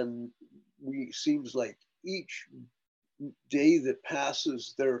 and seems like each day that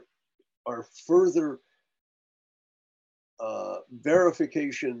passes, there are further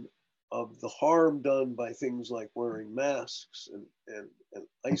verification of the harm done by things like wearing masks and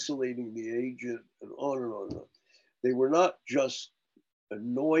isolating the aged and on and on and on. They were not just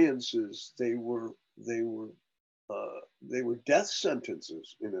annoyances; they were death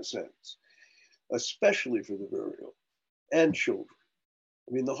sentences in a sense, especially for the very ill and children.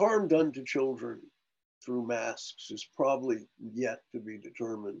 I mean, the harm done to children through masks is probably yet to be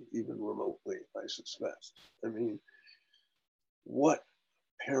determined, even remotely, I suspect. I mean, what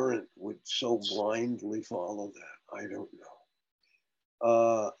parent would so blindly follow that? I don't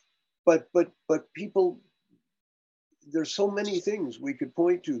know. But people, there's so many things we could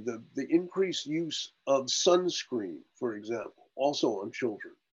point to. The increased use of sunscreen, for example, also on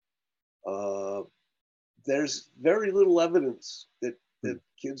children. There's very little evidence that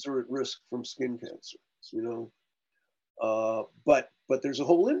kids are at risk from skin cancer, you know. But there's a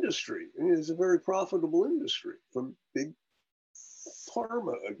whole industry. I mean, it's a very profitable industry from big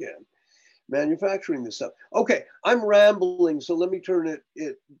pharma again, manufacturing this stuff. Okay, I'm rambling, so let me turn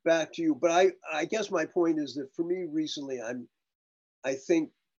it back to you. But I guess my point is that for me recently, I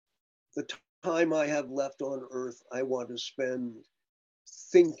think the time I have left on Earth, I want to spend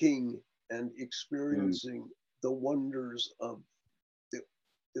thinking and experiencing the wonders of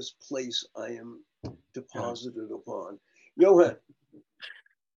this place I am deposited upon. Johan.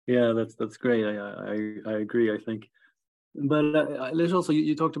 Yeah, that's great. I agree, I think. But there's also,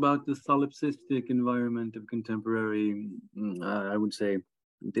 you talked about the solipsistic environment of contemporary, I would say,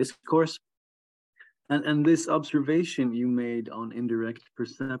 discourse. And this observation you made on indirect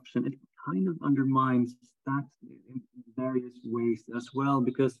perception, it kind of undermines that in various ways as well,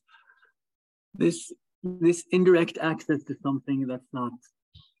 because this indirect access to something that's not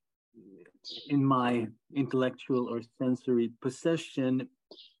in my intellectual or sensory possession,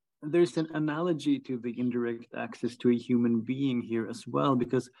 there's an analogy to the indirect access to a human being here as well,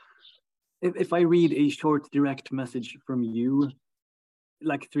 because if I read a short direct message from you,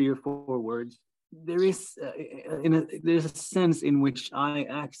 like 3 or 4 words, there's a sense in which I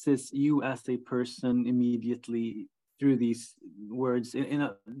access you as a person immediately through these words in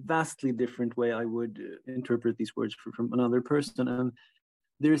a vastly different way I would interpret these words from another person. And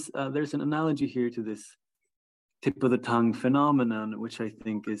there's an analogy here to this tip of the tongue phenomenon, which I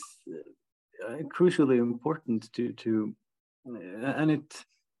think is crucially important to and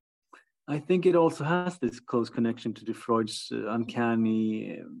I think it also has this close connection to Freud's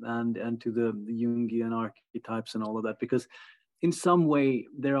uncanny and to the Jungian archetypes and all of that, because in some way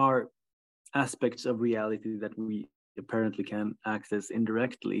there are aspects of reality that we apparently can access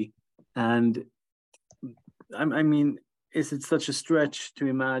indirectly. And I mean, is it such a stretch to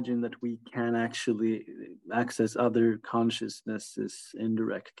imagine that we can actually access other consciousnesses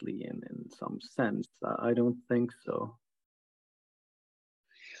indirectly in some sense? I don't think so.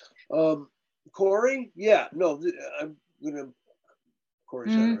 Corey? Yeah, no, I'm gonna,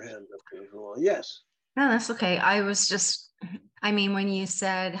 Corey's had her hand up there for a while. Yes. No, that's okay. I was just, I mean, when you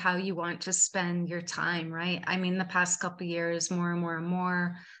said how you want to spend your time, right? I mean, the past couple of years, more and more and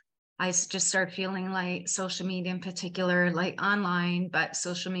more, I just started feeling like social media in particular, like online, but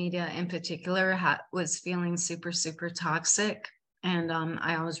social media in particular was feeling super, super toxic. And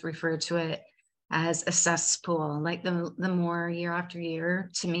I always refer to it as a cesspool. Like the more year after year,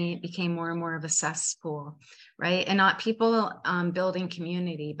 to me, it became more and more of a cesspool, right? And not people building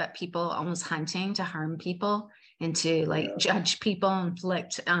community, but people almost hunting to harm people and to like judge people,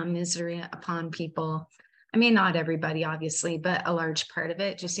 inflict misery upon people. I mean, not everybody, obviously, but a large part of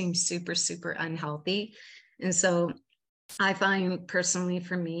it just seems super, super unhealthy. And so I find personally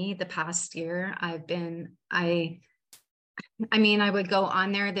for me, the past year, I mean, I would go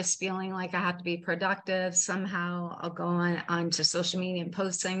on there, this feeling like I have to be productive. Somehow I'll go onto social media and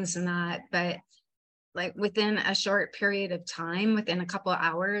post things and that. But like within a short period of time, within a couple of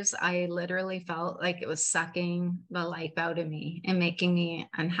hours, I literally felt like it was sucking the life out of me and making me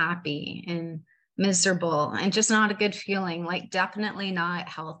unhappy and miserable and just not a good feeling, like definitely not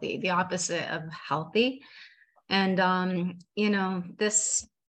healthy, the opposite of healthy. And, you know,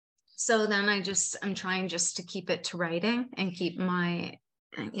 so then I'm trying just to keep it to writing and keep my,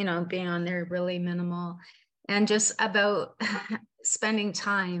 you know, being on there really minimal and just about spending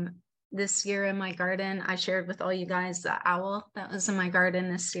time this year in my garden. I shared with all you guys the owl that was in my garden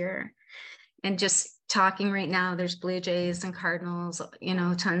this year, and just talking right now, there's blue jays and cardinals, you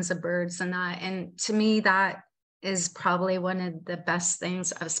know, tons of birds and that. And to me, that is probably one of the best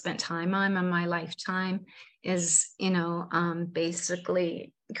things I've spent time on in my lifetime is, you know,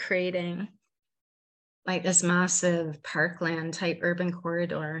 basically creating like this massive parkland type urban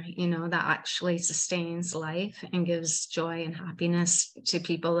corridor, you know, that actually sustains life and gives joy and happiness to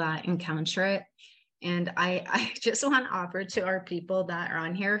people that encounter it. And I just want to offer to our people that are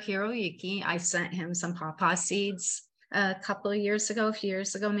on here, Hiroyuki, I sent him some pawpaw seeds a few years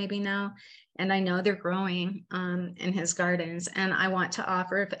ago, maybe now. And I know they're growing in his gardens. And I want to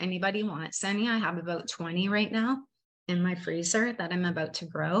offer, if anybody wants any, I have about 20 right now in my freezer that I'm about to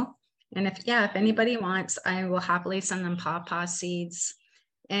grow. And if anybody wants, I will happily send them pawpaw seeds.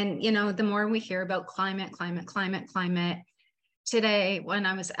 And, you know, the more we hear about climate, today, when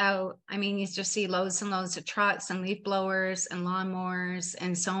I was out, I mean, you just see loads and loads of trucks and leaf blowers and lawnmowers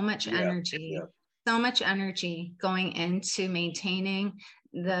and so much energy, so much energy going into maintaining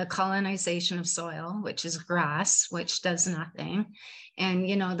the colonization of soil, which is grass, which does nothing. And,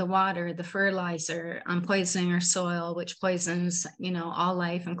 you know, the water, the fertilizer, poisoning our soil, which poisons, you know, all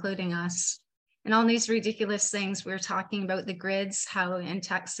life, including us. And all these ridiculous things. We were talking about the grids, how in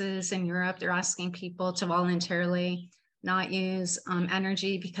Texas and Europe, they're asking people to voluntarily not use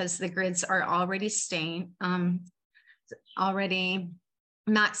energy because the grids are already already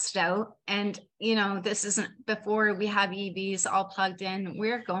maxed out. And, you know, this isn't before we have EVs all plugged in.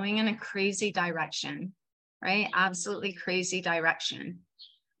 We're going in a crazy direction, right? Absolutely crazy direction.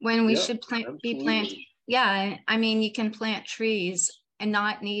 When we should be planting. Yeah, I mean, you can plant trees and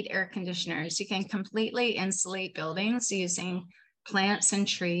not need air conditioners. You can completely insulate buildings using plants and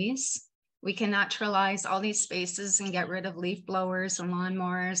trees. We can naturalize all these spaces and get rid of leaf blowers and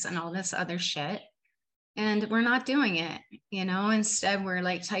lawnmowers and all this other shit. And we're not doing it, you know, instead we're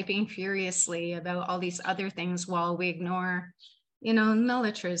like typing furiously about all these other things while we ignore, you know,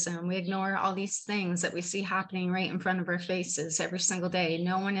 militarism. We ignore all these things that we see happening right in front of our faces every single day.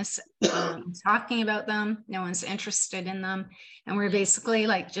 No one is talking about them. No one's interested in them. And we're basically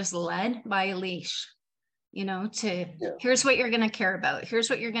like just led by a leash, you know, to here's what you're going to care about. Here's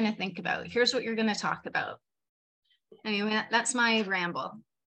what you're going to think about. Here's what you're going to talk about. Anyway, that's my ramble.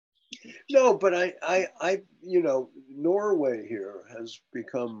 No, but I, you know, Norway here has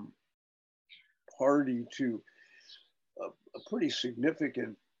become party to a pretty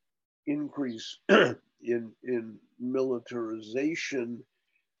significant increase in militarization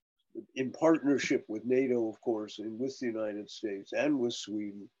in partnership with NATO, of course, and with the United States and with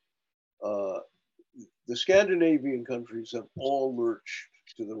Sweden. The Scandinavian countries have all lurched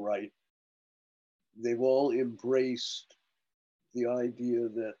to the right. They've all embraced the idea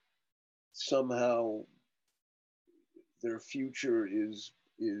that somehow their future is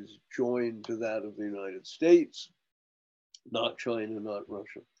joined to that of the United States, not China, not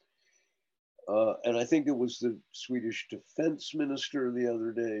Russia. And I think it was the Swedish defense minister the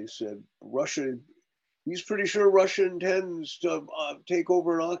other day said, Russia, he's pretty sure Russia intends to take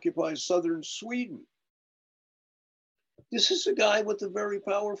over and occupy southern Sweden. This is a guy with a very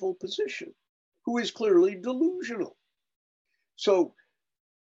powerful position who is clearly delusional. So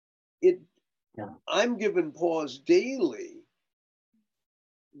I'm given pause daily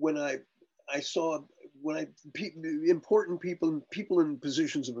when I saw important people in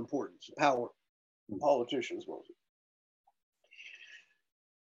positions of importance, power, politicians mostly.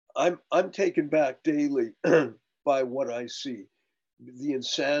 I'm taken back daily by what I see, the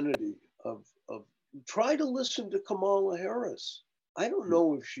insanity of try to listen to Kamala Harris. I don't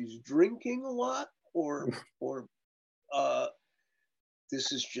know if she's drinking a lot or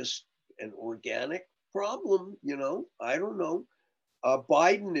this is just an organic problem, you know. I don't know.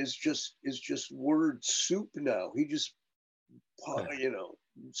 Biden is just word soup now. He just, you know,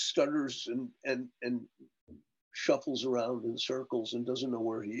 stutters and shuffles around in circles and doesn't know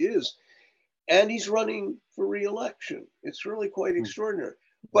where he is. And he's running for re-election. It's really quite extraordinary.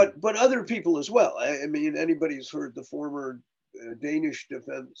 But other people as well. I mean, anybody who's heard the former Danish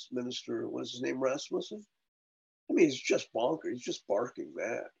defense minister, what's his name, Rasmussen? I mean, he's just bonkers. He's just barking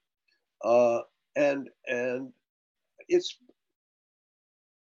mad. And it's,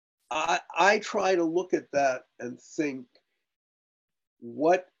 I try to look at that and think,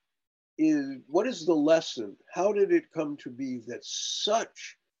 what is the lesson? How did it come to be that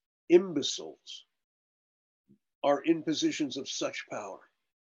such imbeciles are in positions of such power?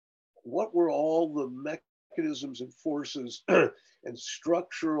 What were all the mechanisms and forces and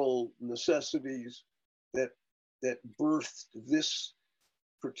structural necessities that birthed this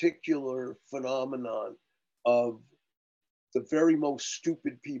particular phenomenon of the very most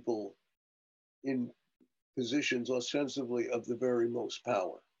stupid people in positions ostensibly of the very most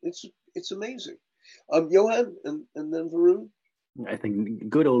power? It's amazing. Johan and then Varun. I think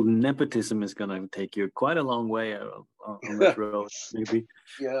good old nepotism is going to take you quite a long way on this road, maybe.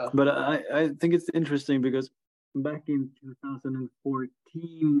 Yeah. But I think it's interesting because back in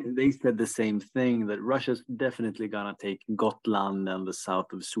 2014, they said the same thing, that Russia's definitely going to take Gotland and the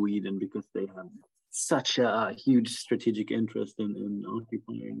south of Sweden because they have such a huge strategic interest in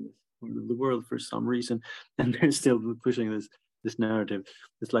occupying this part of the world for some reason. And they're still pushing this narrative.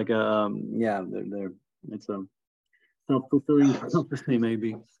 It's like it's a self-fulfilling prophecy,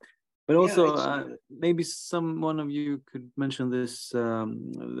 maybe. But also, Yeah, maybe one of you could mention this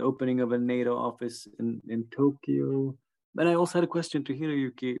the opening of a NATO office in Tokyo. But I also had a question to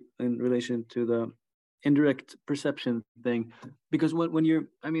Hiroyuki in relation to the indirect perception thing, because when you're,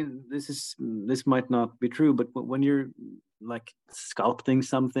 I mean, this might not be true, but when you're like sculpting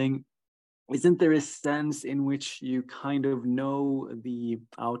something, isn't there a sense in which you kind of know the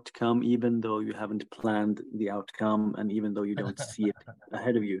outcome, even though you haven't planned the outcome, and even though you don't see it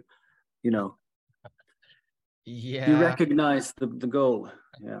ahead of you? You know, you Yeah. recognize the goal.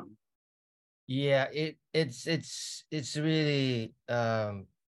 Yeah. Yeah, it's really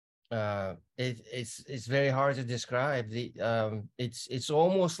it's very hard to describe. It's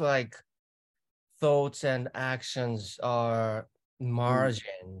almost like thoughts and actions are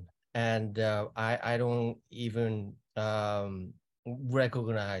margin, and I don't even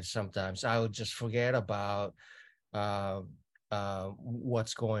recognize. Sometimes I would just forget about uh,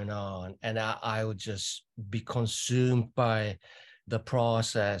 what's going on, and I would just be consumed by the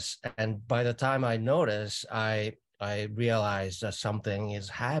process. And by the time I notice, I realize that something is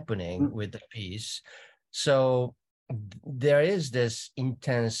happening with the piece. So there is this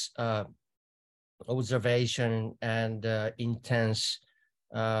intense observation and intense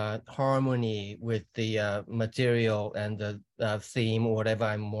harmony with the material and the theme, or whatever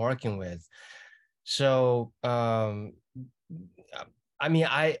I'm working with. So I mean,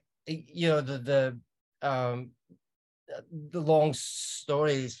 um, the long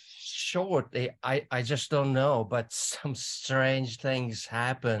story short, I just don't know, but some strange things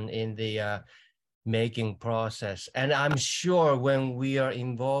happen in the making process. And I'm sure when we are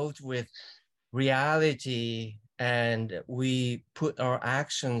involved with reality and we put our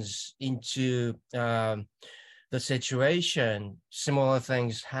actions into the situation, similar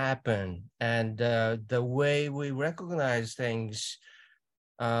things happen. And the way we recognize things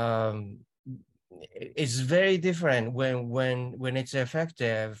is very different when it's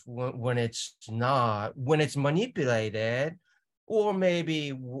effective, when it's not, when it's manipulated, or maybe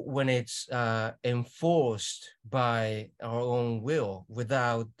when it's enforced by our own will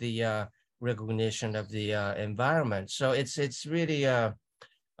without the recognition of the environment. So it's really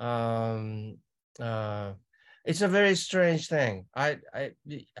um, uh, it's a very strange thing. I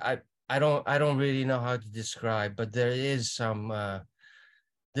don't really know how to describe, but there is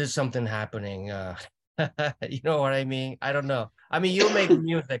there's something happening. You know what I mean? I don't know. I mean, you make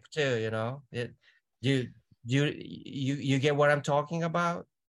music too, you know. You you get what I'm talking about?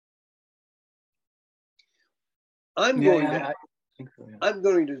 I'm Yeah, going yeah, to I think so, yeah. I'm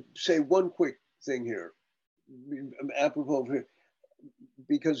going to say one quick thing here, apropos of it,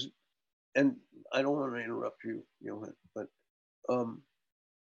 because, and I don't want to interrupt you, Johan, but um,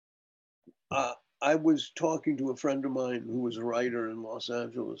 I was talking to a friend of mine who was a writer in Los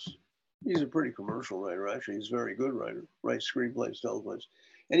Angeles. He's a pretty commercial writer, actually. He's a very good writer, writes screenplays, teleplays.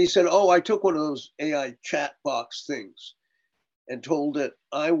 And he said, "Oh, I took one of those AI chat box things and told it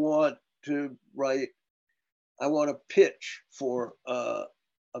I want to write, I want to pitch for a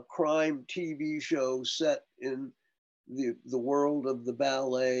crime TV show set in the world of the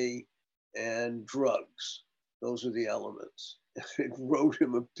ballet and drugs. Those are the elements." It wrote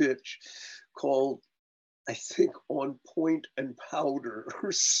him a pitch called, I think, On Point and Powder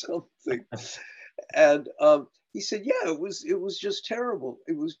or something. And he said, "Yeah, it was just terrible.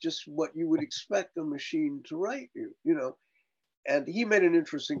 It was just what you would expect a machine to write you, you know." And he made an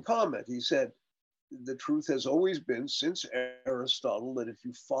interesting comment. He said, "The truth has always been, since Aristotle, that if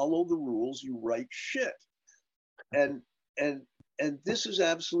you follow the rules, you write shit." And and and this is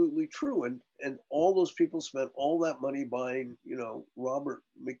absolutely true. And all those people spent all that money buying, you know, Robert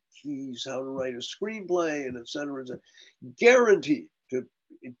McKee's How to Write a Screenplay and et cetera, guaranteed to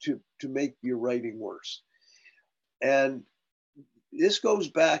make your writing worse. And this goes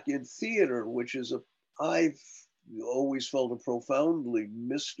back in theater, which is I've always felt a profoundly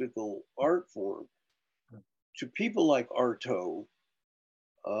mystical art form, to people like Artaud,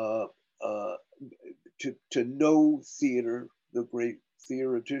 uh, uh, to know theater. The great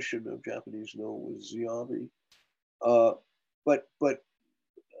theoretician of Japanese Noh was Ziabi. But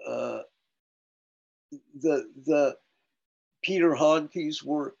the Peter Handke's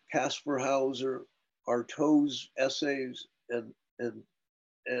work, Caspar Hauser, Artaud's essays, and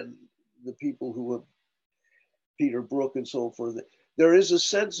and the people who have Peter Brook and so forth. There is a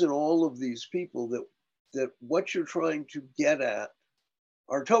sense in all of these people that what you're trying to get at,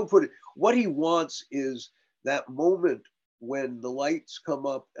 Artaud put it, what he wants is that moment when the lights come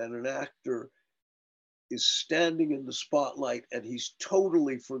up and an actor is standing in the spotlight and he's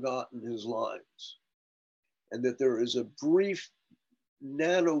totally forgotten his lines. And that there is a brief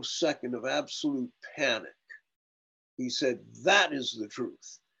nanosecond of absolute panic, he said, that is the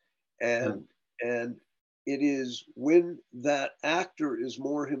truth. And it is when that actor is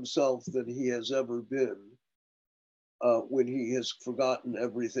more himself than he has ever been, when he has forgotten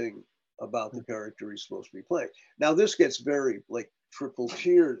everything about the character he's supposed to be playing. Now this gets very like triple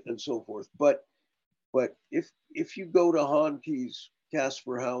tiered and so forth, but if you go to Hanke's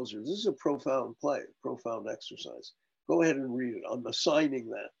Caspar Hauser, this is a profound play, profound exercise. Go ahead and read it. I'm assigning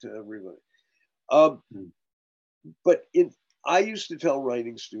that to everybody. But I used to tell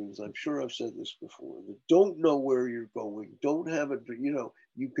writing students, I'm sure I've said this before, that don't know where you're going, don't have it,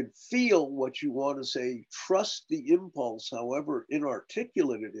 you can feel what you want to say, trust the impulse, however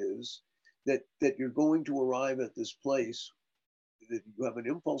inarticulate it is, that you're going to arrive at this place, that you have an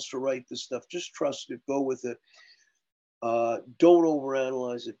impulse to write this stuff, just trust it, go with it. Don't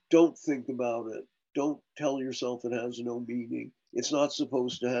overanalyze it, don't think about it, don't tell yourself it has no meaning. It's not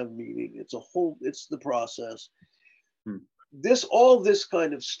supposed to have meaning. It's the process. All this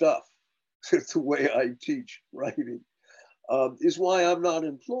kind of stuff, the way I teach writing, is why I'm not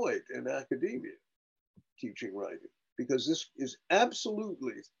employed in academia teaching writing, because this is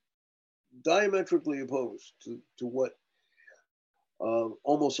absolutely diametrically opposed to what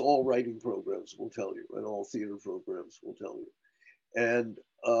almost all writing programs will tell you, and all theater programs will tell you. And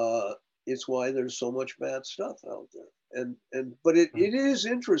it's why there's so much bad stuff out there. But it is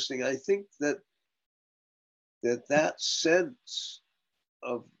interesting. I think that sense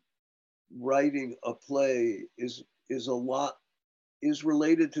of writing a play is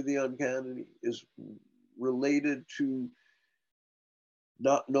related to the uncanny, is related to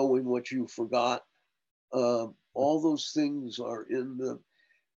not knowing what you forgot. All those things are in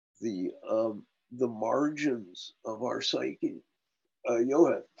the margins of our psyche.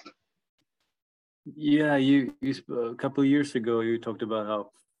 Johan. Yeah, you a couple of years ago you talked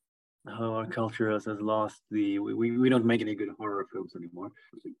about how our culture has lost we don't make any good horror films anymore,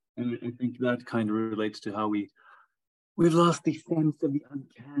 and I think that kind of relates to how we've lost the sense of the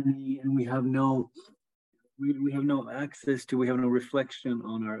uncanny, and we have no access to, we have no reflection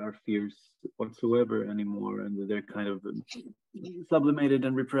on our fears whatsoever anymore, and they're kind of sublimated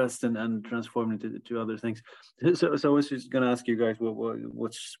and repressed and transformed into other things. So I was just gonna ask you guys,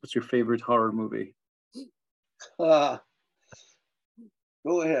 what's your favorite horror movie? Go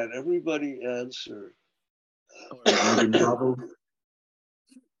ahead, everybody answer.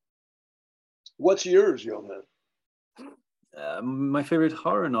 What's yours, Johan? My favorite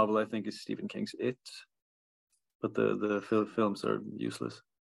horror novel, I think, is Stephen King's It, but the films are useless.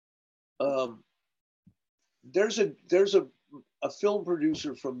 There's a film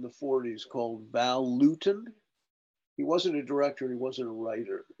producer from the 40s called Val Lewton. He wasn't a director, he wasn't a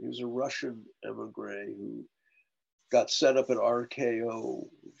writer. He was a Russian emigre who got set up at RKO,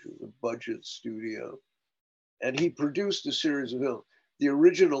 which was a budget studio, and he produced a series of films. The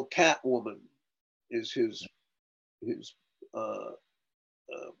original Catwoman is his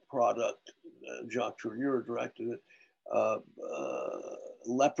product. Jacques Tourneur directed it.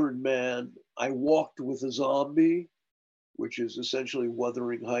 Leopard Man, I Walked with a Zombie, which is essentially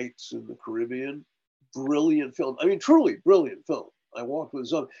Wuthering Heights in the Caribbean. Brilliant film. I mean, truly brilliant film. I Walked with a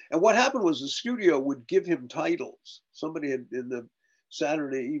Zombie. And what happened was the studio would give him titles. Somebody had, in the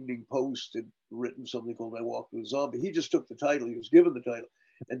Saturday Evening Post, had written something called I Walked with a Zombie. He just took the title, he was given the title,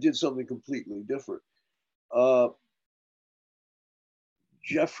 and did something completely different.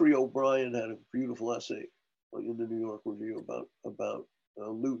 Jeffrey O'Brien had a beautiful essay in the New York Review about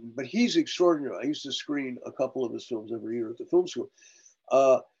Lewton, but he's extraordinary. I used to screen a couple of his films every year at the film school.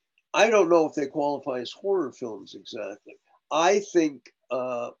 I don't know if they qualify as horror films exactly. I think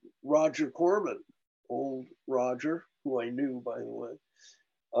Roger Corman, old Roger, who I knew, by the way,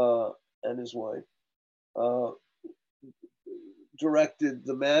 and his wife, directed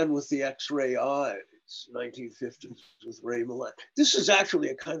The Man with the X-Ray Eyes, 1950s, with Ray Milland. This is actually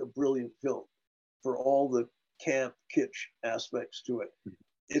a kind of brilliant film for all the camp kitsch aspects to it.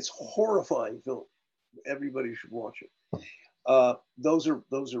 It's a horrifying film. Everybody should watch it. Those are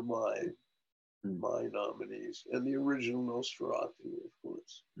my nominees, and the original Nosferatu, of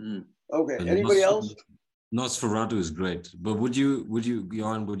course. Okay, and anybody else? Nosferatu is great, but would you,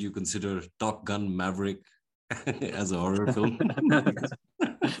 Johan, would you consider Top Gun Maverick as a horror film?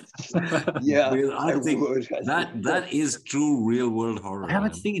 Yeah, I think would. that is true real world horror. I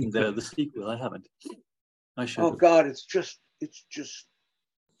haven't seen the sequel. I haven't. I should. Oh God, it's just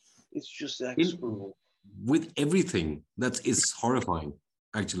execrable. With everything that is horrifying,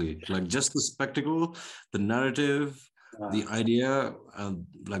 actually, like just the spectacle, the narrative, the idea,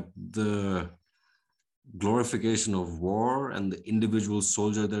 like the glorification of war and the individual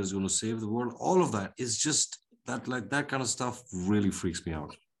soldier that is going to save the world, all of that is just that, like, that kind of stuff really freaks me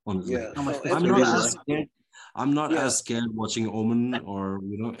out, honestly. Yeah. How much Well, I'm and not this as is, scared. I'm not yeah. as scared watching Omen or,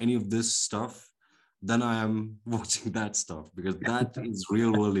 you know, any of this stuff than I am watching that stuff, because that is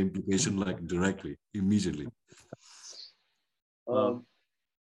real world implication, like directly, immediately.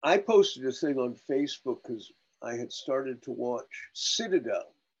 I posted a thing on Facebook because I had started to watch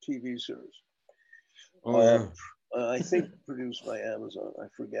Citadel TV series. Oh yeah. I think produced by Amazon, I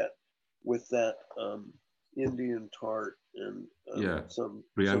forget, with that Indian tart and Yeah. some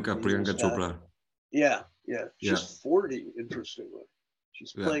Priyanka famous Chopra. Yeah, yeah. She's Yeah. 40, interestingly.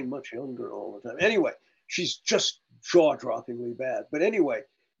 She's Yeah. playing much younger all the time. Anyway, she's just jaw-droppingly bad. But anyway,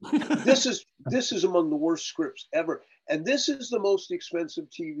 this is among the worst scripts ever. And this is the most expensive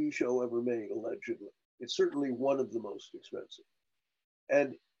TV show ever made, allegedly. It's certainly one of the most expensive.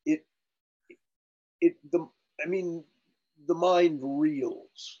 And the mind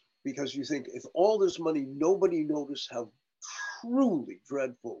reels, because you think, if all this money, nobody noticed how truly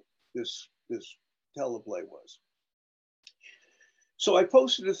dreadful this teleplay was. So I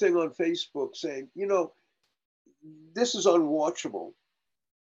posted a thing on Facebook saying, you know, this is unwatchable,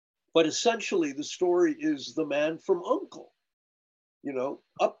 but essentially the story is The Man from U.N.C.L.E., you know,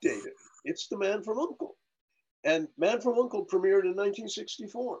 updated. It's The Man from U.N.C.L.E. And Man from U.N.C.L.E. premiered in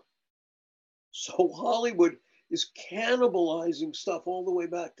 1964. So Hollywood is cannibalizing stuff all the way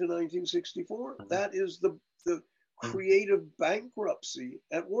back to 1964. That is the creative bankruptcy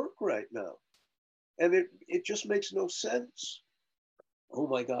at work right now. And it just makes no sense. Oh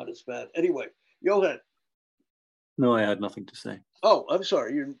my God, it's bad. Anyway, Johan. No, I had nothing to say. Oh, I'm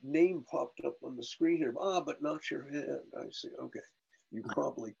sorry. Your name popped up on the screen here. But not your hand. I see. Okay. You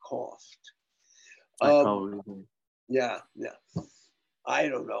probably coughed. I probably did. Yeah. I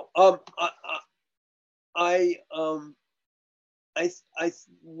don't know. I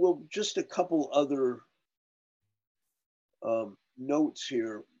will, just a couple other notes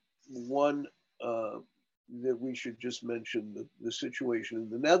here. One, that we should just mention the situation in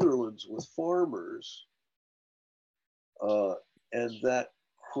the Netherlands with farmers, and that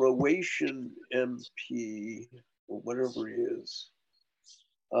Croatian MP, or whatever he is,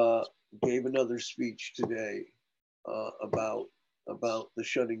 gave another speech today about the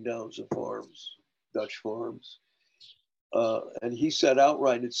shutting downs of farms, Dutch farms. And he said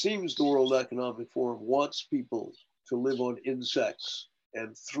outright, it seems the World Economic Forum wants people to live on insects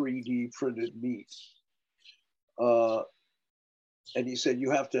and 3D printed meat. And he said,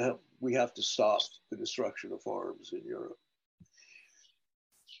 we have to stop the destruction of farms in Europe.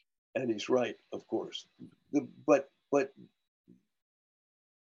 And he's right, of course. But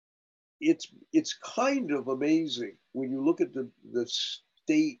it's kind of amazing when you look at the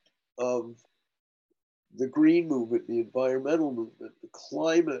state of the green movement, the environmental movement, the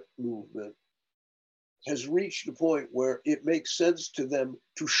climate movement has reached a point where it makes sense to them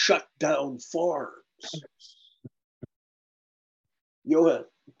to shut down farms. Johan.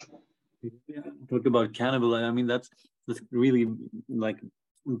 Yeah, talk about cannibal. I mean, that's really like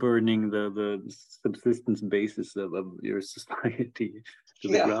burning the subsistence basis of your society to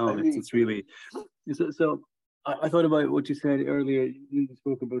the ground. I mean, it's really so. I thought about what you said earlier. You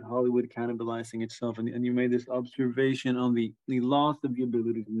spoke about Hollywood cannibalizing itself, and you made this observation on the loss of the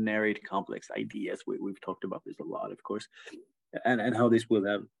ability to narrate complex ideas. We've talked about this a lot, of course, and how this will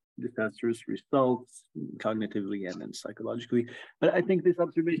have disastrous results cognitively and then psychologically. But I think this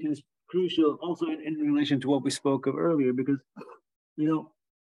observation is crucial also in relation to what we spoke of earlier, because, you know,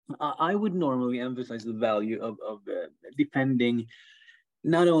 I would normally emphasize the value of defending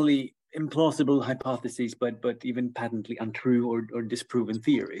not only implausible hypotheses, but even patently untrue or disproven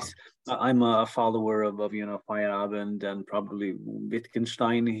theories. I'm a follower of Feyerabend and probably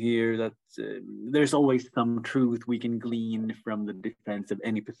Wittgenstein here, that there's always some truth we can glean from the defense of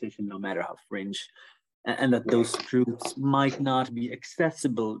any position, no matter how fringe, and that those truths might not be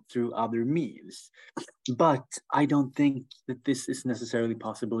accessible through other means. But I don't think that this is necessarily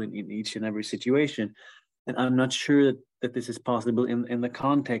possible in each and every situation. And I'm not sure that this is possible in the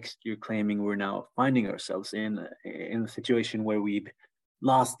context you're claiming we're now finding ourselves in a situation where we've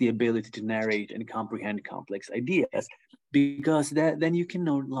lost the ability to narrate and comprehend complex ideas, because then you can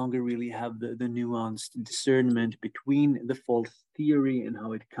no longer really have the nuanced discernment between the false theory and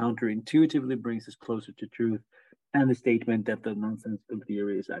how it counterintuitively brings us closer to truth, and the statement that the nonsensical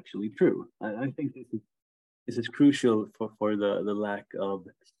theory is actually true. I think this is crucial for the lack of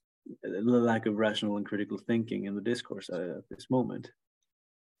rational and critical thinking in the discourse at this moment.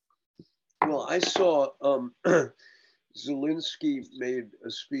 Well, I saw Zelensky made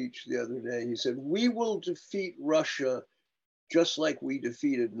a speech the other day. He said, "We will defeat Russia just like we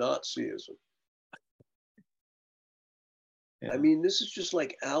defeated Nazism." Yeah. I mean, this is just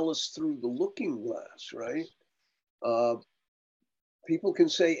like Alice through the looking glass, right? People can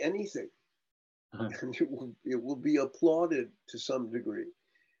say anything, and it will be applauded to some degree.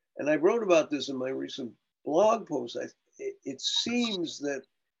 And I wrote about this in my recent blog post. It seems that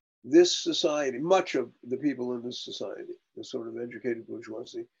this society, much of the people in this society, the sort of educated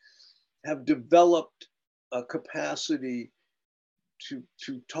bourgeoisie, have developed a capacity to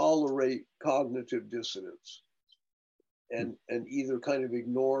tolerate cognitive dissonance and either kind of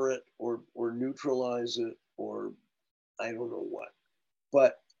ignore it or neutralize it, or I don't know what.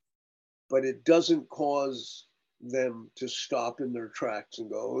 But it doesn't cause them to stop in their tracks and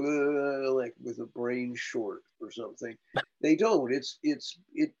go like with a brain short or something. They don't. It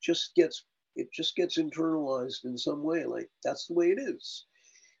just gets internalized in some way. Like that's the way it is.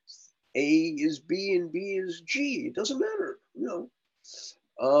 A is B and B is G. It doesn't matter, you know.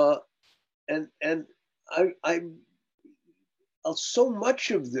 And I so much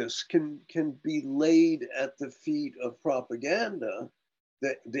of this can be laid at the feet of propaganda,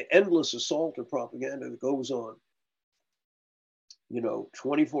 the endless assault of propaganda that goes on, you know,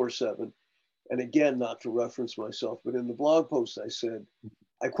 24/7. And again, not to reference myself, but in the blog post I said,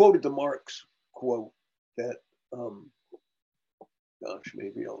 I quoted the Marx quote that, gosh,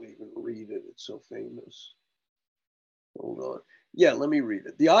 maybe I'll even read it. It's so famous. Hold on. Yeah, let me read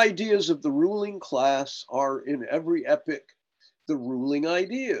it. The ideas of the ruling class are in every epoch the ruling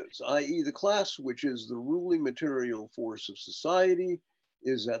ideas, i.e. the class which is the ruling material force of society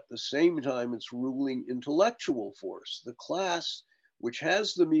is at the same time its ruling intellectual force. The class which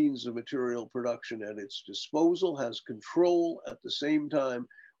has the means of material production at its disposal has control at the same time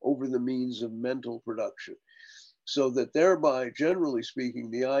over the means of mental production, so that thereby, generally speaking,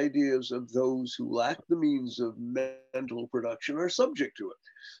 the ideas of those who lack the means of mental production are subject to it.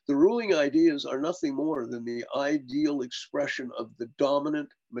 The ruling ideas are nothing more than the ideal expression of the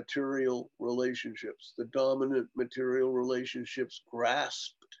dominant material relationships,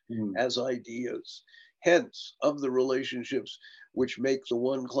 grasped as ideas, hence of the relationships which make the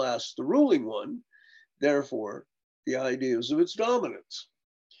one class the ruling one, therefore the ideas of its dominance.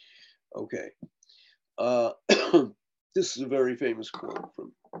 Okay. This is a very famous quote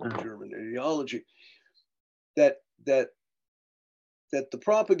from German ideology, that the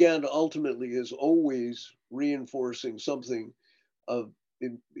propaganda ultimately is always reinforcing something of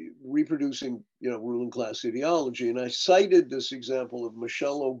reproducing, you know, ruling class ideology. And I cited this example of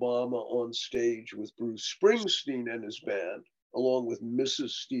Michelle Obama on stage with Bruce Springsteen and his band, along with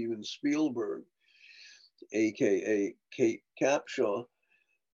Mrs. Steven Spielberg, aka Kate Capshaw.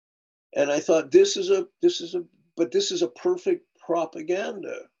 And I thought this is a perfect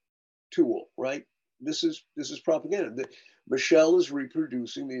propaganda tool, right? This is propaganda. Michelle is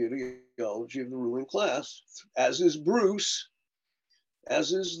reproducing the ideology of the ruling class, as is Bruce,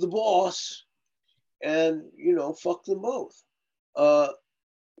 as is the boss, and you know, fuck them both.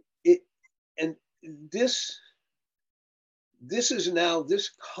 This is now,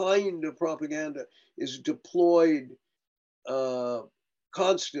 this kind of propaganda is deployed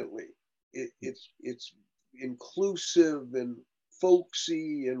constantly. It's inclusive and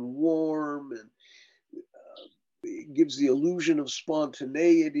folksy and warm, and it gives the illusion of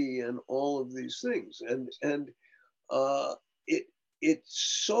spontaneity and all of these things, and it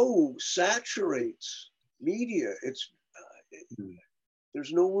so saturates media.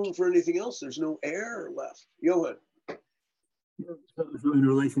 There's no room for anything else. There's no air left. Johan. So in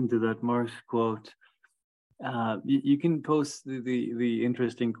relation to that Marx quote, you can pose the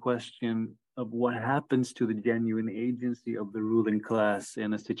interesting question of what happens to the genuine agency of the ruling class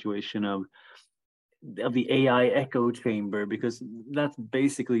in a situation of the AI echo chamber, because that's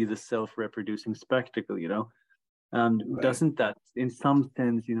basically the self-reproducing spectacle, you know. Right. Doesn't that, in some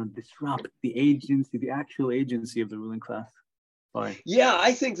sense, you know, disrupt the agency, the actual agency of the ruling class? Fine. Yeah,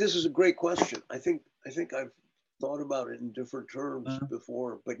 I think this is a great question. I think I've thought about it in different terms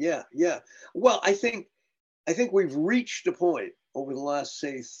before, but yeah. Well, I think we've reached a point over the last,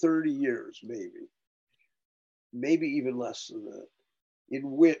 say, 30 years, maybe even less than that,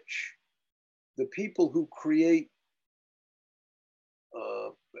 in which the people who create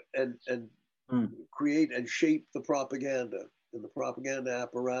and create and shape the propaganda and the propaganda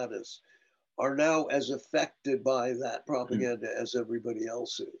apparatus are now as affected by that propaganda as everybody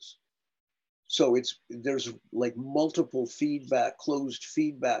else is. So there's like multiple closed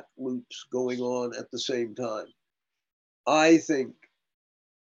feedback loops going on at the same time. I think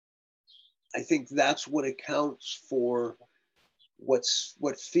I think that's what accounts for what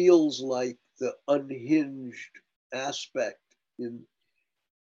feels like the unhinged aspect in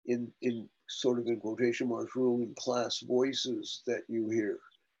sort of in quotation marks ruling class voices that you hear.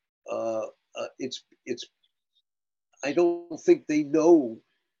 It's I don't think they know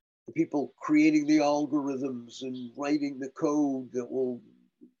the people creating the algorithms and writing the code that will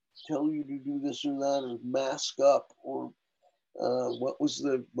tell you to do this or that, or mask up, or what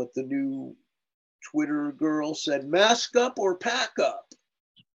the new Twitter girl said, mask up or pack up,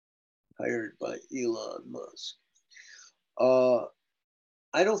 hired by Elon Musk.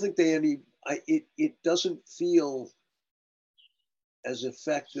 I don't think it doesn't feel as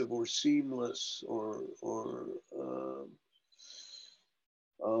effective or seamless or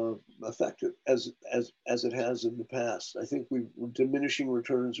effective as it has in the past. I think diminishing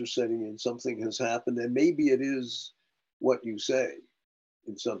returns are setting in. Something has happened, and maybe it is what you say,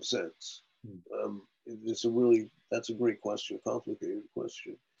 in some sense. That's a great question, a complicated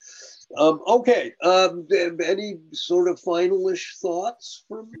question. Okay, any sort of finalish thoughts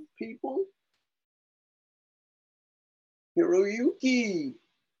from people? Hiroyuki.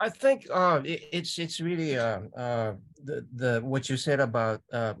 I think it's really the what you said about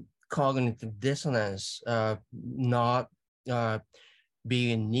cognitive dissonance not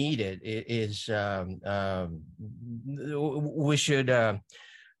being needed is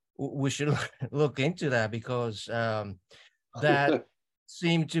we should look into that, because that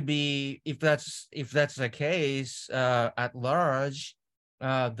seemed to be, if that's the case at large,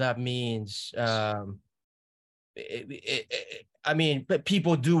 that means I mean, but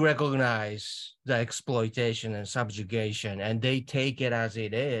people do recognize the exploitation and subjugation, and they take it as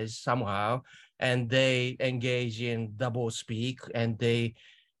it is somehow, and they engage in double speak, and they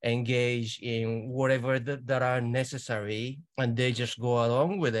engage in whatever that are necessary, and they just go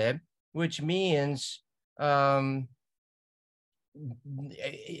along with it, which means the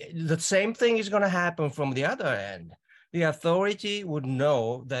same thing is going to happen from the other end. The authority would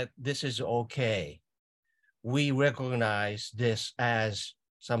know that this is okay. We recognize this as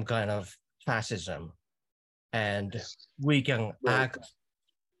some kind of fascism, and we can act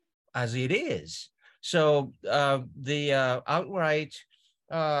as it is. So the outright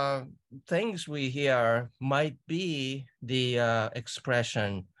things we hear might be the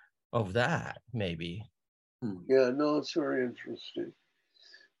expression of that, maybe. Yeah, no, it's very interesting.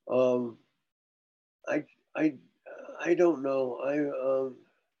 I don't know.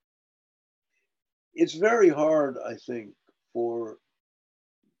 It's very hard, I think,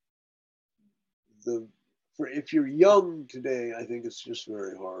 if you're young today, I think it's just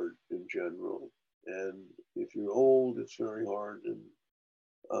very hard in general. And if you're old, it's very hard in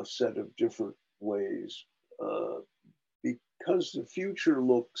a set of different ways. Because the future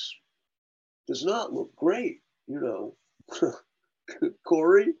does not look great, you know.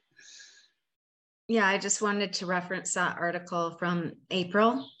 Corey? Yeah, I just wanted to reference that article from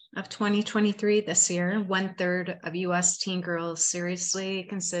April of 2023, this year. 1/3 of US teen girls seriously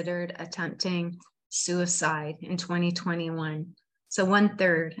considered attempting suicide in 2021. So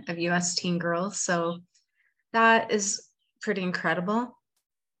 1/3 of US teen girls. So that is pretty incredible.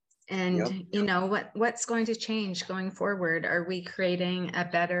 And Yep. you know, what's going to change going forward? Are we creating a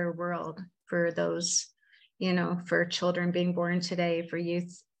better world for those, you know, for children being born today, for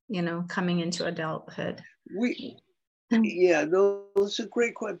youth, you know, coming into adulthood? Yeah, no, it's a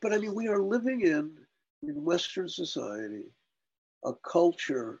great question. But I mean, we are living in Western society, a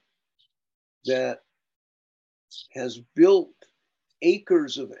culture that has built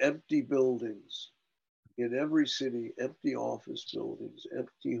acres of empty buildings in every city, empty office buildings,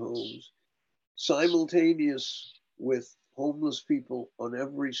 empty homes, simultaneous with homeless people on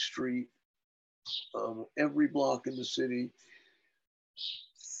every street, every block in the city,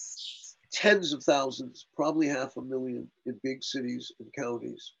 tens of thousands, probably 500,000 in big cities and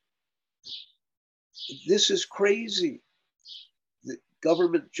counties. This is crazy. The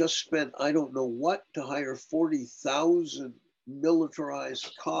government just spent, I don't know what, to hire 40,000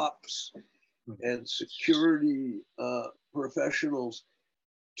 militarized cops and security professionals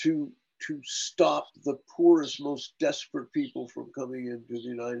to stop the poorest, most desperate people from coming into the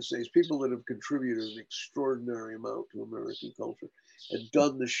United States, people that have contributed an extraordinary amount to American culture and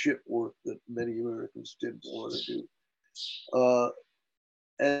done the shit work that many Americans didn't want to do,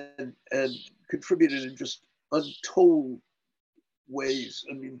 and contributed in just untold ways.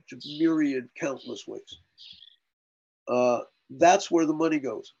 I mean, myriad, countless ways. That's where the money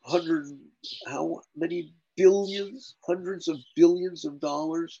goes. How many billions, hundreds of billions of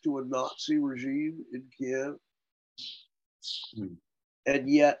dollars to a Nazi regime in Kiev. And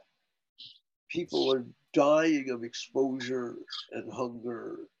yet people are dying of exposure and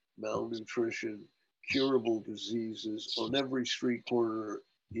hunger, malnutrition, curable diseases on every street corner,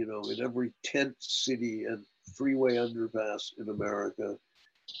 you know, in every tent city and freeway underpass in America.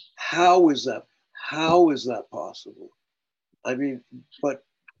 How is that? How is that possible? I mean, but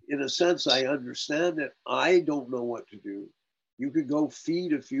in a sense, I understand it. I don't know what to do. You could go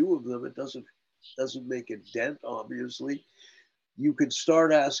feed a few of them. It doesn't make a dent, obviously. You could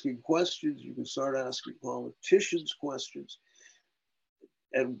start asking questions. You can start asking politicians questions,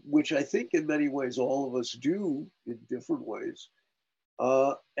 and which I think in many ways all of us do in different ways.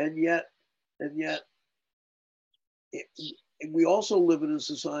 And yet, it, we also live in a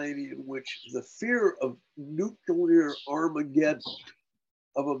society in which the fear of nuclear Armageddon,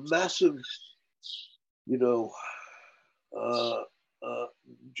 of a massive, you know,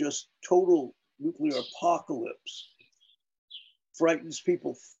 just total nuclear apocalypse, frightens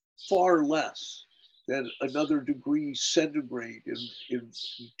people far less than another degree centigrade in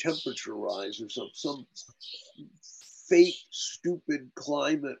temperature rise or some fake, stupid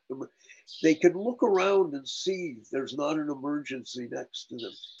climate. They can look around and see there's not an emergency next to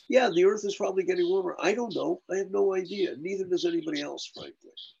them. Yeah, the earth is probably getting warmer. I don't know. I have no idea. Neither does anybody else,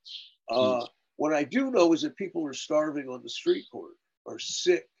 frankly. What I do know is that people are starving on the street corner, are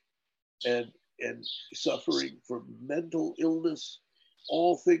sick and suffering from mental illness,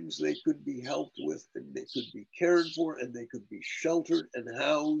 all things they could be helped with and they could be cared for and they could be sheltered and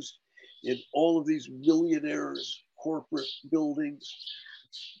housed in all of these millionaires' corporate buildings.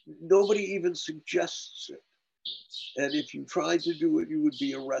 Nobody even suggests it. And if you tried to do it, you would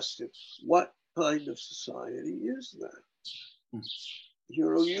be arrested. What kind of society is that?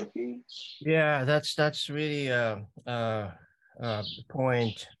 Hiroyuki? Yeah, that's really a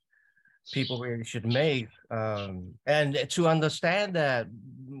point people really should make. And to understand that,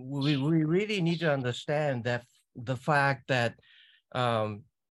 we really need to understand that the fact that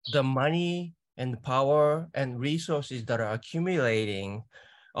the money and power and resources that are accumulating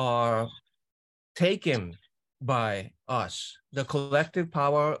are taken by us. The collective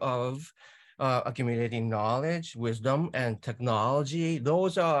power of accumulating knowledge, wisdom, and technology,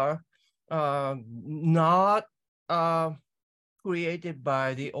 those are not created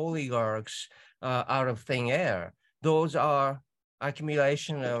by the oligarchs out of thin air. Those are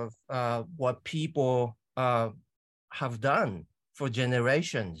accumulation of what people have done for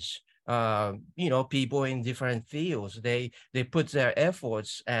generations. You know, people in different fields, they put their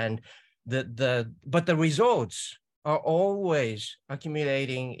efforts, and but the results are always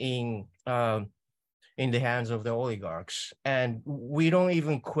accumulating in the hands of the oligarchs, and we don't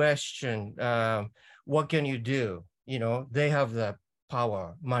even question what can you do. You know, they have the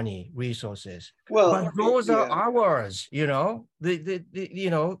power, money, resources. Well, but those yeah. are ours. You know, you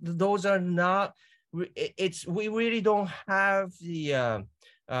know, those are not. It's we really don't have the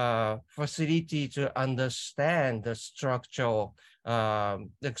facility to understand the structural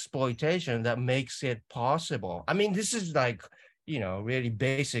exploitation that makes it possible. I mean, this is like, you know, really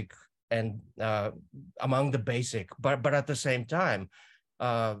basic and among the basic, but at the same time,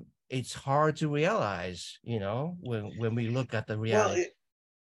 it's hard to realize, you know, when we look at the reality.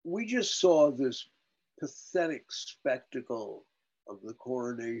 Well, we just saw this pathetic spectacle of the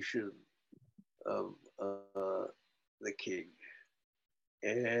coronation of the king.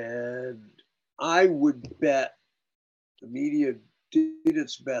 And I would bet the media did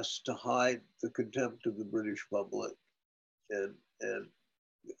its best to hide the contempt of the British public and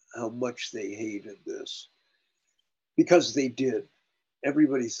how much they hated this, because they did.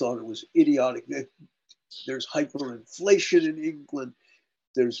 Everybody thought it was idiotic. There's hyperinflation in England.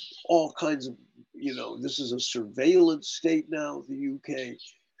 There's all kinds of, you know, this is a surveillance state now, the UK.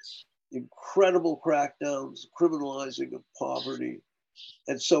 Incredible crackdowns, criminalizing of poverty.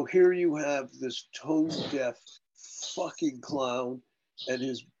 And so here you have this tone deaf fucking clown and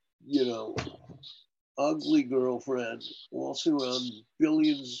his, you know, ugly girlfriend waltzing around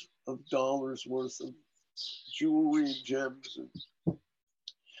billions of dollars worth of jewelry and gems. And,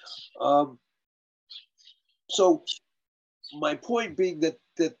 so my point being that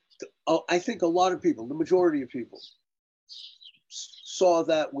I think a lot of people, the majority of people, saw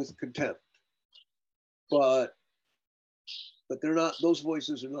that with contempt, but they're not. Those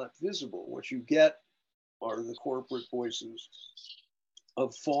voices are not visible. What you get are the corporate voices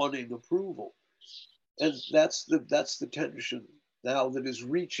of fawning approval, and that's the tension now that is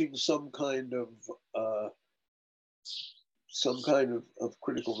reaching some kind of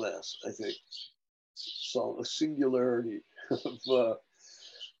critical mass. I think so. A singularity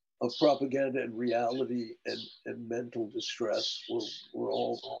of propaganda and reality and mental distress was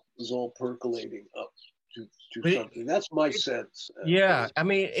all percolating up to something. That's my sense. Yeah, I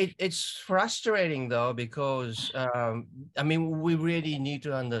mean, it's frustrating though, because I mean, we really need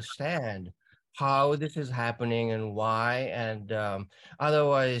to understand how this is happening and why, and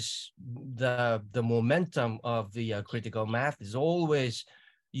otherwise the momentum of the critical math is always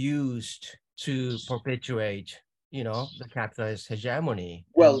used to perpetuate, you know, the capitalist hegemony.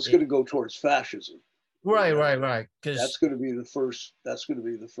 Well, And it's going to go towards fascism. right, Yeah. right. That's Because going to be the first. That's going to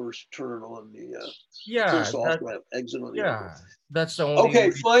be the first turn on the yeah, first off ramp, exit on the yeah, that's the only Okay,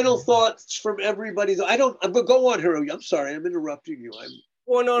 way. final thoughts from everybody. I don't. But go on, Hiro. I'm sorry. I'm interrupting you.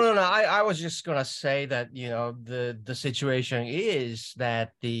 Well, no. I was just gonna say that, you know, the situation is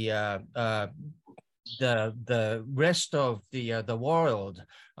that the rest of the world,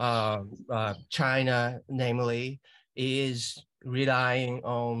 China namely, is relying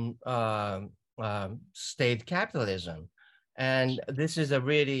on state capitalism, and this is a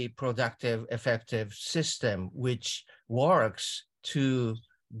really productive, effective system which works to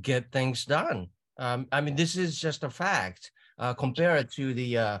get things done. I mean, this is just a fact. Compared to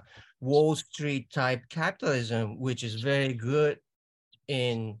the Wall Street type capitalism, which is very good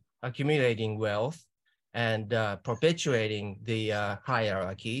in accumulating wealth and perpetuating the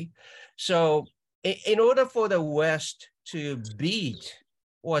hierarchy. So in order for the West to beat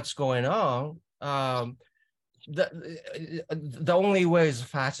what's going on, the only way is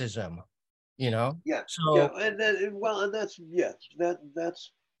fascism, you know? Yeah. So, yeah, and then and that's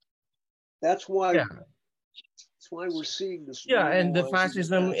that's why. yeah. That's why we're seeing this. Yeah, and the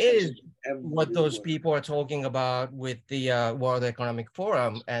fascism is what everywhere. those people are talking about with the World Economic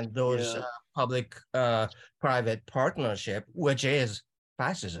Forum and those public-private partnership, which is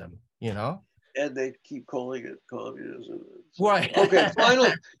fascism, you know? And they keep calling it communism. Right. Okay,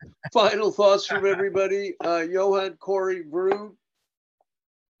 final thoughts from everybody. Johan, Corey, Varun.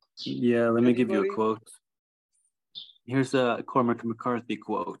 Yeah, let me give you a quote. Here's a Cormac McCarthy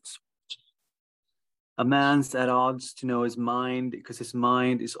quote. A man's at odds to know his mind because his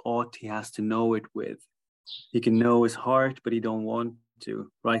mind is aught he has to know it with. He can know his heart, but he don't want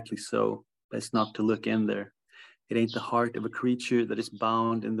to. Rightly so. Best not to look in there. It ain't the heart of a creature that is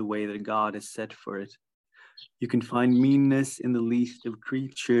bound in the way that God has set for it. You can find meanness in the least of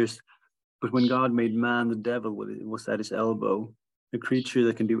creatures, but when God made man, the devil was at his elbow. A creature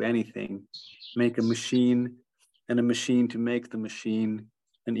that can do anything. Make a machine, and a machine to make the machine.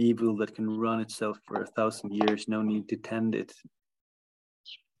 An evil that can run itself for 1,000 years, no need to tend it.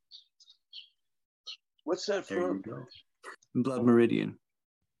 What's that there from? You go. Blood Meridian.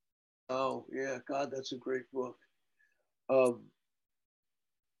 Oh, yeah, God, that's a great book. I'm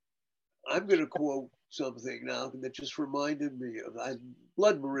going to quote something now that just reminded me of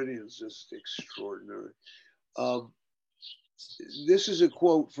Blood Meridian is just extraordinary. This is a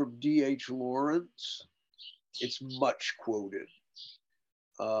quote from D.H. Lawrence. It's much quoted.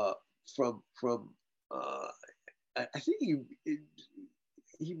 I think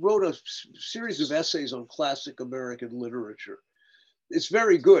he wrote a series of essays on classic American literature. It's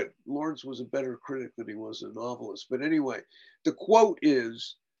very good. Lawrence was a better critic than he was a novelist. But anyway, the quote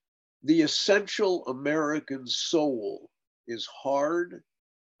is, "The essential American soul is hard,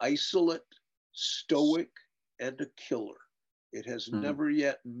 isolate, stoic, and a killer. It has never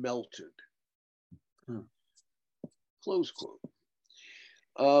yet melted." Close quote.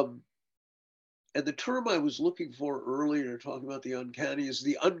 And the term I was looking for earlier, talking about the uncanny, is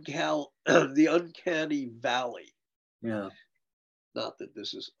the uncanny valley. Yeah. Not that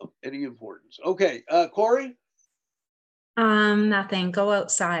this is of any importance. Okay, Corey? Nothing. Go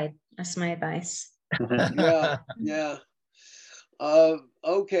outside. That's my advice. Yeah.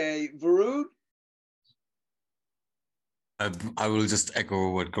 Okay, Varun? I will just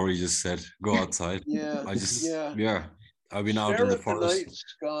echo what Corey just said. Go outside. I've been out in the forest. The night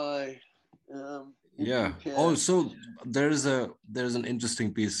sky. Yeah. Also, there's an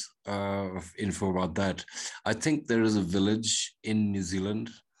interesting piece of info about that. I think there is a village in New Zealand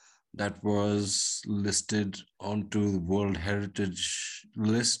that was listed onto the World Heritage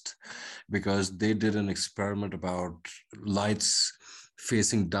list because they did an experiment about lights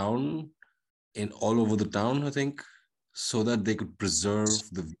facing down in all over the town, I think, so that they could preserve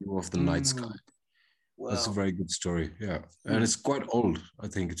the view of the night sky. Wow. That's a very good story. Yeah. And it's quite old. I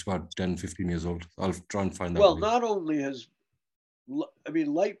think it's about 10, 15 years old. I'll try and find that. Well, not only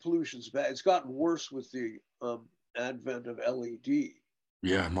light pollution's bad. It's gotten worse with the advent of LED.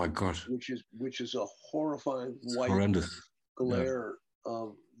 Yeah, my God. Which is a horrifying white horrendous glare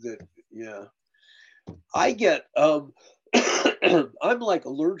that, yeah. I get I'm like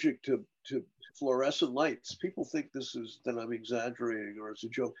allergic to fluorescent lights. People think that I'm exaggerating or it's a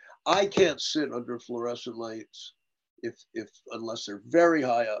joke. I can't sit under fluorescent lights unless they're very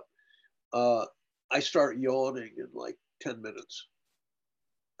high up. I start yawning in like 10 minutes.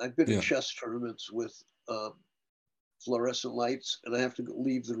 I've been in chess tournaments with fluorescent lights, and I have to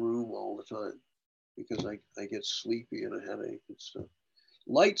leave the room all the time because I get sleepy and a headache and stuff.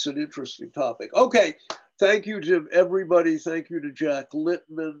 Light's an interesting topic. Okay, thank you to everybody. Thank you to Jack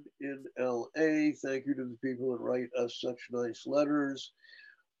Littman in LA. Thank you to the people that write us such nice letters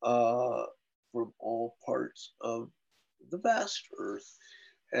from all parts of the vast earth.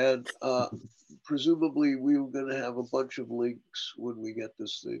 And presumably we're going to have a bunch of links when we get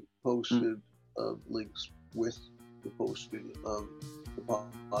this thing posted, links with the posting of the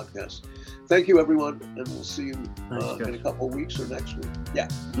podcast. Thank you, everyone, and we'll see you in a couple of weeks or next week. Yeah.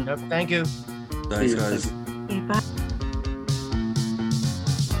 Thank you. Thanks, guys. Okay, bye.